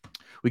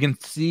we can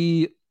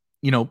see,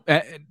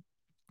 I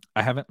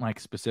haven't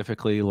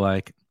specifically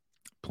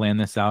planned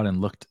this out and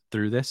looked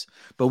through this,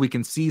 but we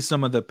can see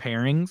some of the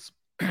pairings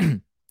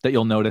that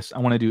you'll notice. I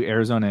want to do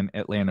Arizona and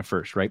Atlanta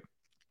first, right?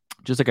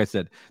 Just like I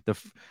said,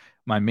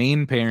 my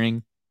main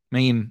pairing,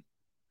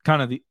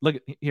 look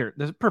at here.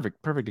 There's a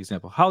perfect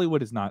example.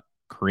 Hollywood is not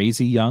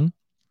crazy young,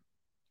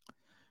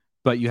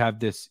 but you have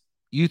this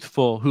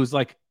youthful who's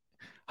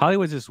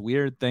Hollywood's this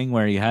weird thing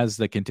where he has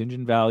the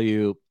contingent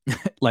value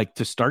like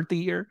to start the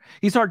year.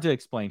 He's hard to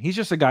explain. He's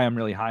just a guy I'm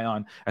really high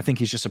on. I think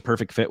he's just a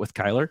perfect fit with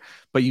Kyler.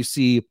 But you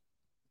see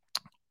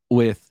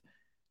with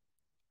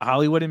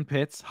Hollywood and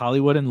Pitts,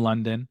 Hollywood and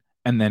London,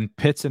 and then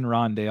Pitts and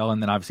Rondale,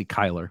 and then obviously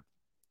Kyler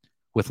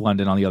with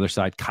London on the other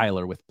side,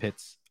 Kyler with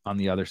Pitts on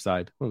the other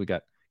side. What do we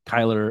got?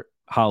 Kyler,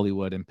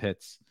 Hollywood, and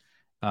Pitts.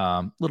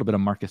 A little bit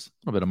of Marcus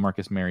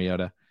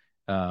Mariota.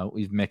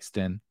 We've mixed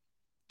in.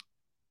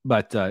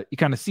 But you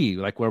kind of see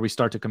like where we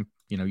start to,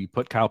 you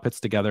put Kyle Pitts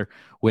together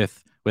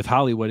with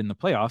Hollywood in the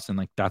playoffs, and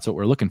like that's what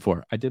we're looking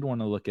for. I did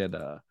want to look at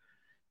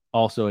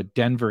also at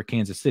Denver,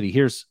 Kansas City.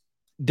 Here's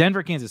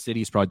Denver, Kansas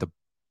City is probably the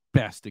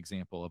best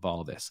example of all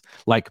of this.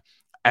 Like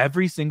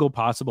every single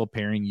possible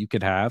pairing you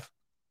could have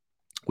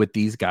with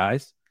these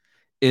guys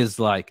is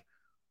like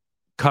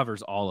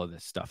covers all of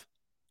this stuff.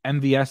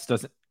 MVS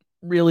doesn't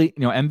really,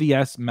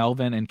 MVS,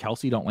 Melvin, and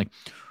Kelsey don't like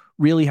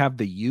really have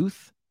the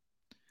youth.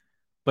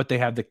 But they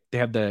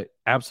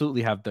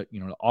absolutely have the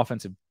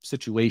offensive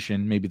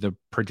situation, maybe the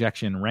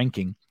projection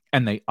ranking,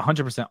 and they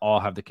 100% all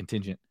have the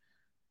contingent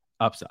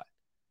upside.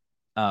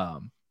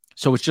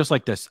 So it's just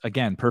like this,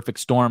 again, perfect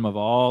storm of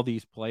all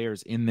these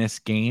players in this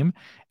game.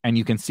 And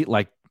you can see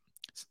like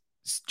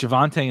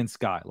Javonte and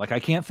Sky. Like I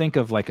can't think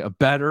of like a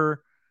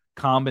better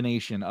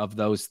combination of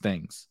those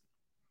things.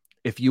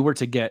 If you were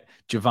to get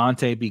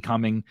Javonte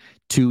becoming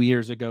 2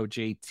 years ago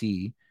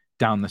JT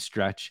down the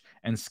stretch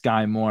and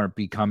Sky Moore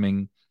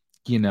becoming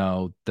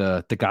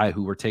the guy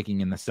who we're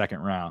taking in the second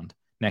round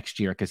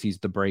next year because he's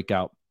the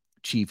breakout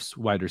Chiefs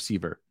wide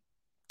receiver.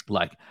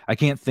 Like I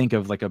can't think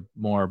of like a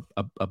more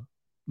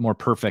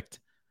perfect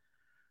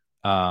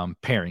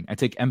pairing. I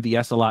take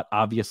MVS a lot.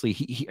 Obviously,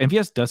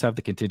 MVS does have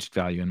the contingent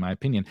value in my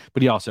opinion,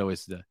 but he also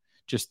is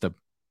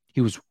he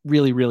was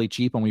really, really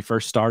cheap when we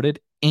first started,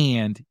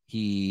 and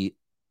he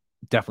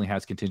definitely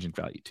has contingent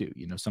value too.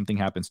 Something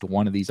happens to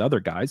one of these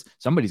other guys,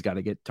 somebody's got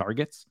to get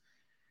targets.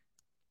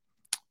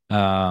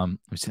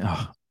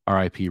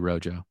 R.I.P.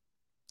 Rojo.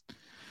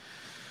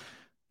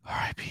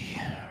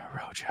 R.I.P.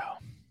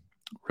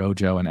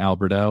 Rojo and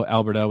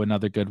Alberto,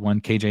 another good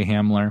one. KJ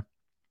Hamler,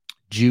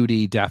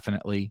 Judy,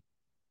 definitely.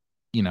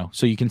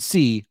 So you can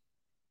see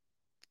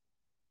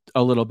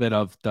a little bit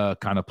of the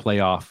kind of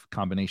playoff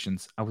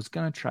combinations. I was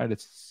gonna try to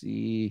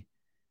see.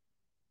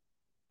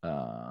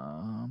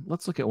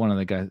 Let's look at one of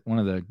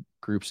the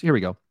groups. Here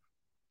we go.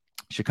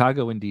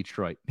 Chicago and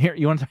Detroit. Here,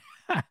 you want to?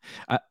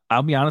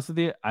 I'll be honest with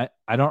you. I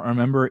don't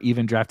remember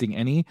even drafting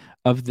any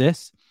of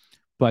this,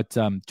 but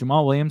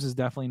Jamal Williams is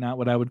definitely not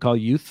what I would call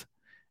youth.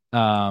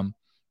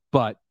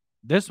 But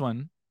this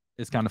one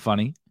is kind of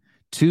funny.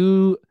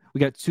 We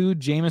got two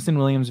Jameson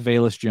Williams,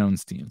 Velus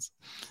Jones teams.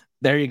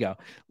 There you go.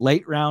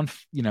 Late round,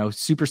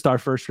 superstar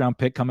first round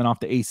pick coming off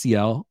the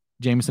ACL,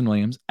 Jameson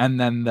Williams, and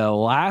then the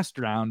last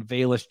round,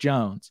 Velus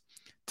Jones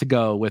to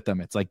go with them.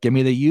 It's like, give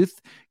me the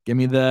youth, give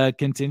me the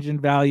contingent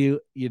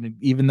value,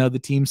 even though the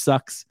team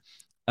sucks.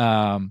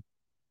 Pair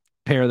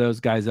those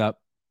guys up,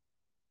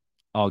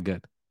 all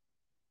good.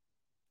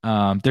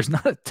 There's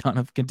not a ton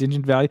of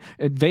contingent value.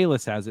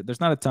 Velus has it. There's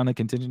not a ton of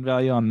contingent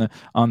value on the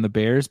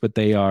Bears, but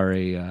they are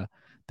a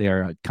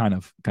kind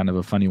of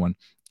a funny one.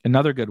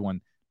 Another good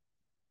one.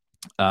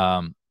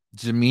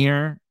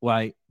 Zamir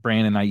White,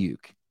 Brandon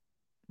Ayuk.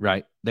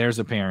 Right, there's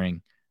a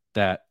pairing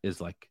that is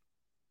like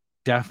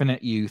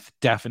definite youth,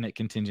 definite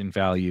contingent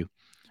value.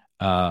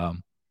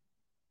 Another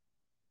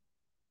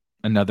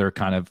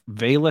kind of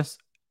Ayuk,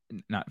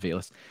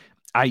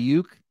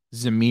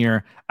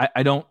 Zamir.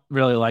 I don't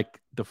really like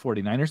the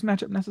 49ers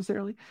matchup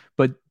necessarily,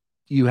 but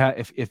you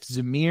have if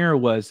Zamir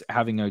was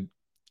having an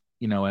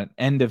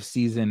end of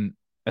season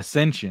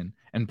ascension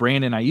and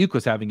Brandon Ayuk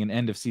was having an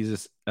end of season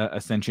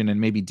ascension and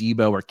maybe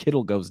Debo or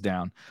Kittle goes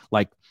down,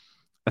 like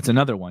that's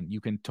another one.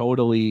 You can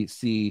totally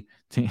see.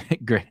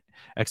 Great.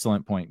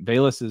 Excellent point.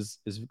 Velus is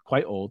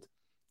quite old.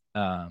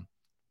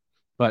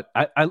 But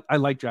I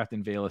like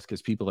drafting Velus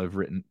because people have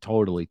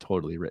totally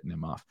written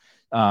him off.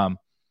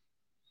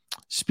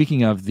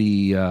 Speaking of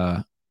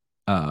the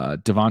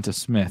Devonta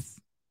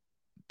Smith.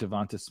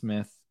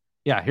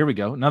 Yeah, here we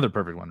go. Another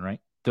perfect one,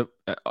 right?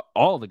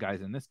 All the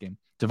guys in this game.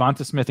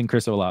 Devonta Smith and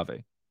Chris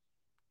Olave.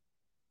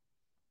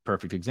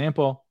 Perfect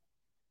example.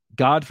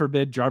 God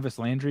forbid Jarvis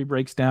Landry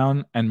breaks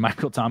down and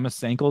Michael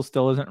Thomas' ankle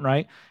still isn't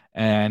right.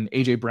 And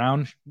A.J.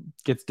 Brown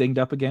gets dinged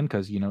up again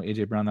because,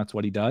 A.J. Brown, that's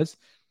what he does.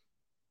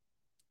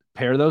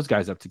 Pair those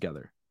guys up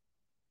together.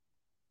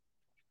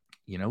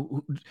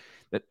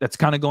 That's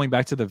kind of going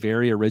back to the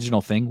very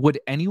original thing. Would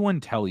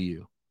anyone tell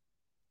you?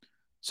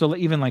 So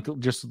even like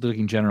just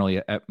looking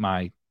generally at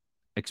my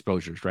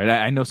exposures, right?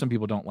 I know some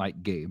people don't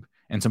like Gabe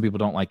and some people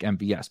don't like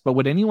MVS, but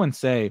would anyone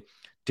say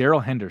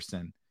Darrell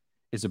Henderson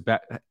is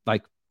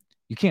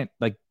you can't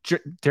like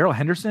Darrell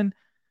Henderson?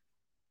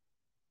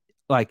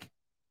 Like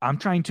I'm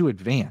trying to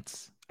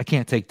advance. I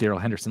can't take Darrell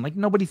Henderson. Like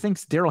nobody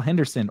thinks Darrell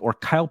Henderson or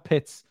Kyle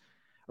Pitts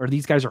or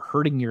these guys are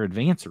hurting your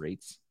advance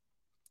rates,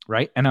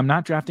 right? And I'm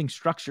not drafting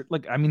structure.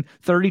 Like, I mean,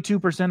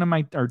 32% of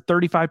my, or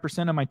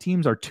 35% of my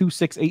teams are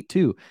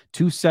 2-6-8-2,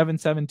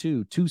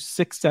 2-7-7-2,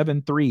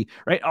 2-6-7-3,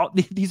 right?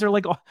 These are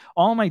like,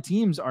 all my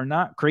teams are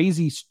not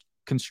crazy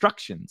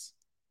constructions,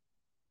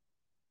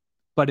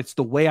 but it's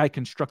the way I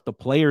construct the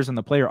players and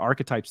the player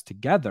archetypes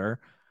together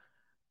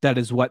that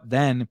is what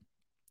then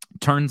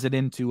turns it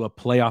into a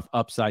playoff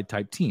upside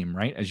type team,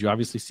 right? As you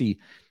obviously see,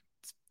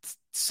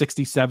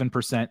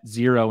 67%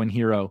 zero and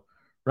hero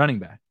running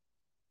back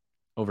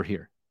over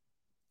here.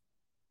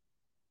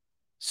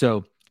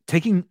 So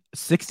taking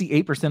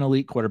 68%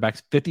 elite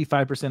quarterbacks,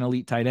 55%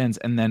 elite tight ends,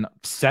 and then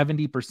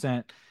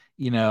 70%,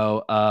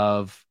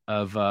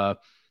 of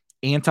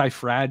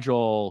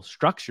anti-fragile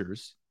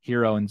structures,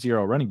 hero and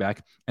zero running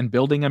back, and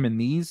building them in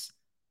these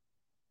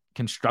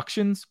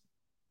constructions,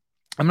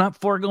 I'm not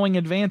foregoing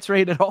advance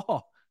rate at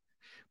all,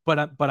 but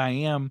I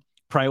am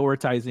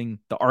prioritizing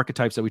the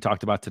archetypes that we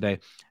talked about today,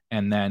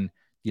 and then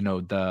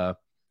the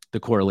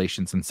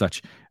correlations and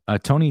such.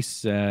 Tony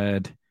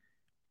said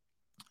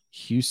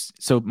Houston.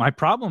 So my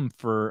problem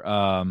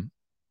for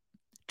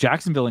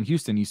Jacksonville and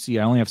Houston, you see,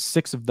 I only have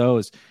 6 of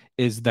those.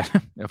 Is that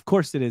of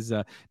course it is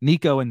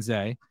Nico and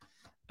Zay.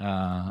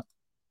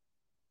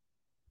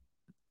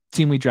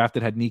 Team we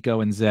drafted had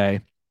Nico and Zay.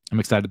 I'm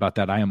excited about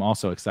that. I am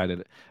also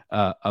excited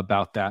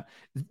about that.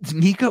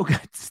 Nico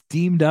got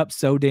steamed up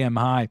so damn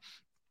high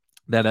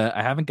that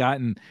I haven't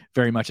gotten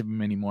very much of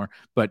him anymore.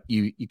 But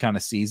you kind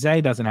of see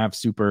Zay doesn't have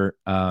super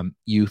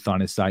youth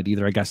on his side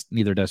either. I guess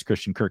neither does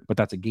Christian Kirk, but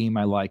that's a game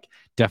I like.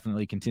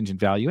 Definitely contingent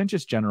value and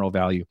just general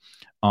value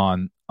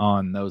on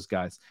those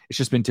guys. It's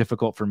just been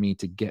difficult for me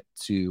to get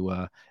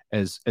to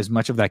as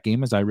much of that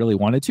game as I really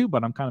wanted to,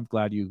 but I'm kind of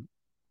glad you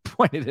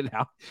pointed it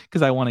out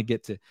because I want to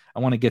get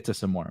to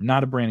some more. I'm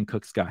not a Brandon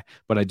Cooks guy,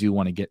 but I do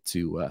want to get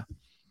to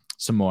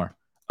some more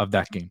of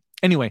that game.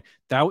 Anyway,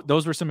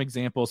 those were some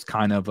examples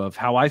kind of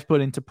how I've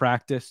put into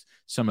practice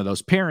some of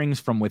those pairings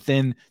from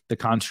within the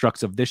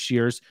constructs of this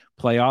year's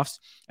playoffs,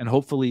 and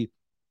hopefully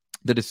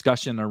the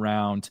discussion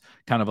around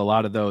kind of a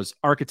lot of those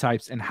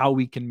archetypes and how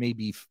we can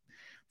maybe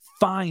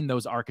find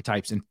those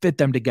archetypes and fit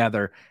them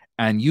together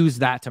and use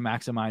that to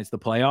maximize the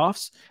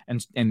playoffs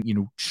and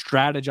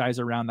strategize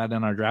around that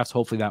in our drafts.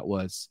 Hopefully that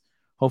was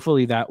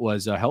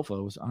helpful.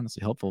 It was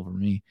honestly helpful for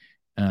me.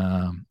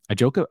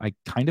 I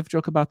kind of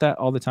joke about that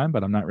all the time,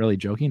 but I'm not really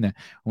joking that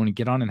when we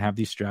get on and have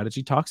these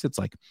strategy talks, it's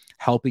like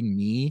helping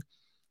me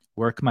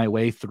work my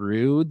way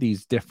through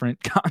these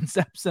different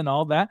concepts and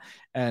all that.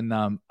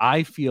 And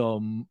I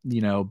feel,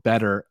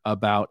 better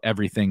about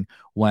everything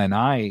when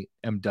I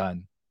am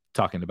done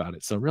talking about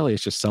it. So really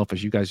it's just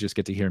selfish. You guys just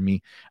get to hear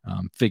me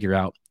figure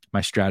out my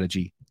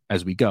strategy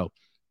as we go.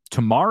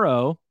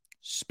 Tomorrow,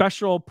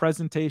 special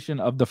presentation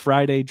of the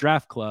Friday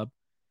Draft Club.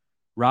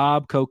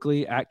 Rob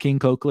Coakley at King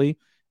Coakley,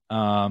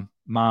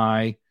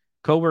 my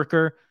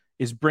coworker,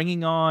 is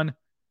bringing on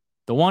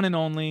the one and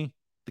only,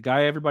 the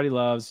guy everybody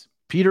loves,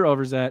 Peter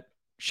Overzet,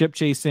 Ship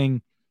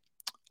Chasing,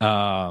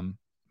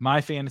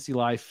 My Fantasy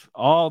Life,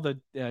 all the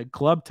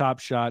Club Top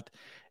Shot,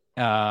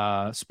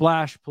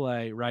 Splash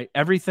Play, right?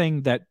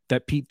 Everything that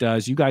Pete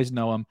does, you guys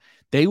know him.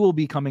 They will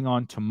be coming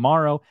on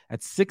tomorrow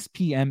at 6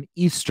 p.m.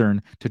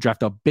 Eastern to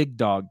draft a big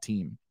dog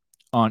team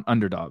on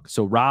Underdog.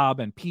 So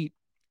Rob and Pete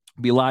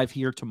be live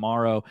here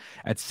tomorrow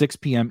at 6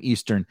 p.m.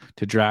 Eastern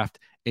to draft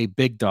a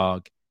big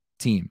dog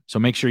team. So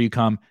make sure you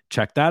come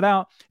check that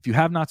out. If you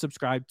have not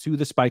subscribed to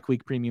the Spike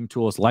Week premium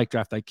tools like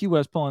Draft IQ,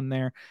 I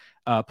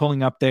was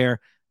pulling up there,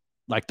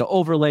 like the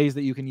overlays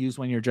that you can use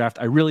when you're draft,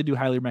 I really do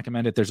highly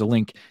recommend it. There's a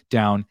link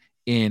down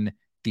in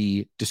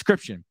the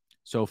description.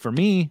 So for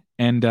me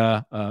and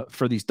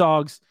for these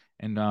dogs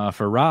and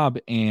for Rob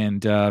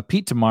and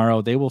Pete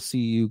tomorrow, they will see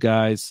you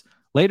guys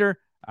later.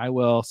 I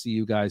will see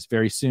you guys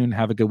very soon.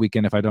 Have a good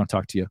weekend if I don't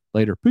talk to you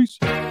later. Peace.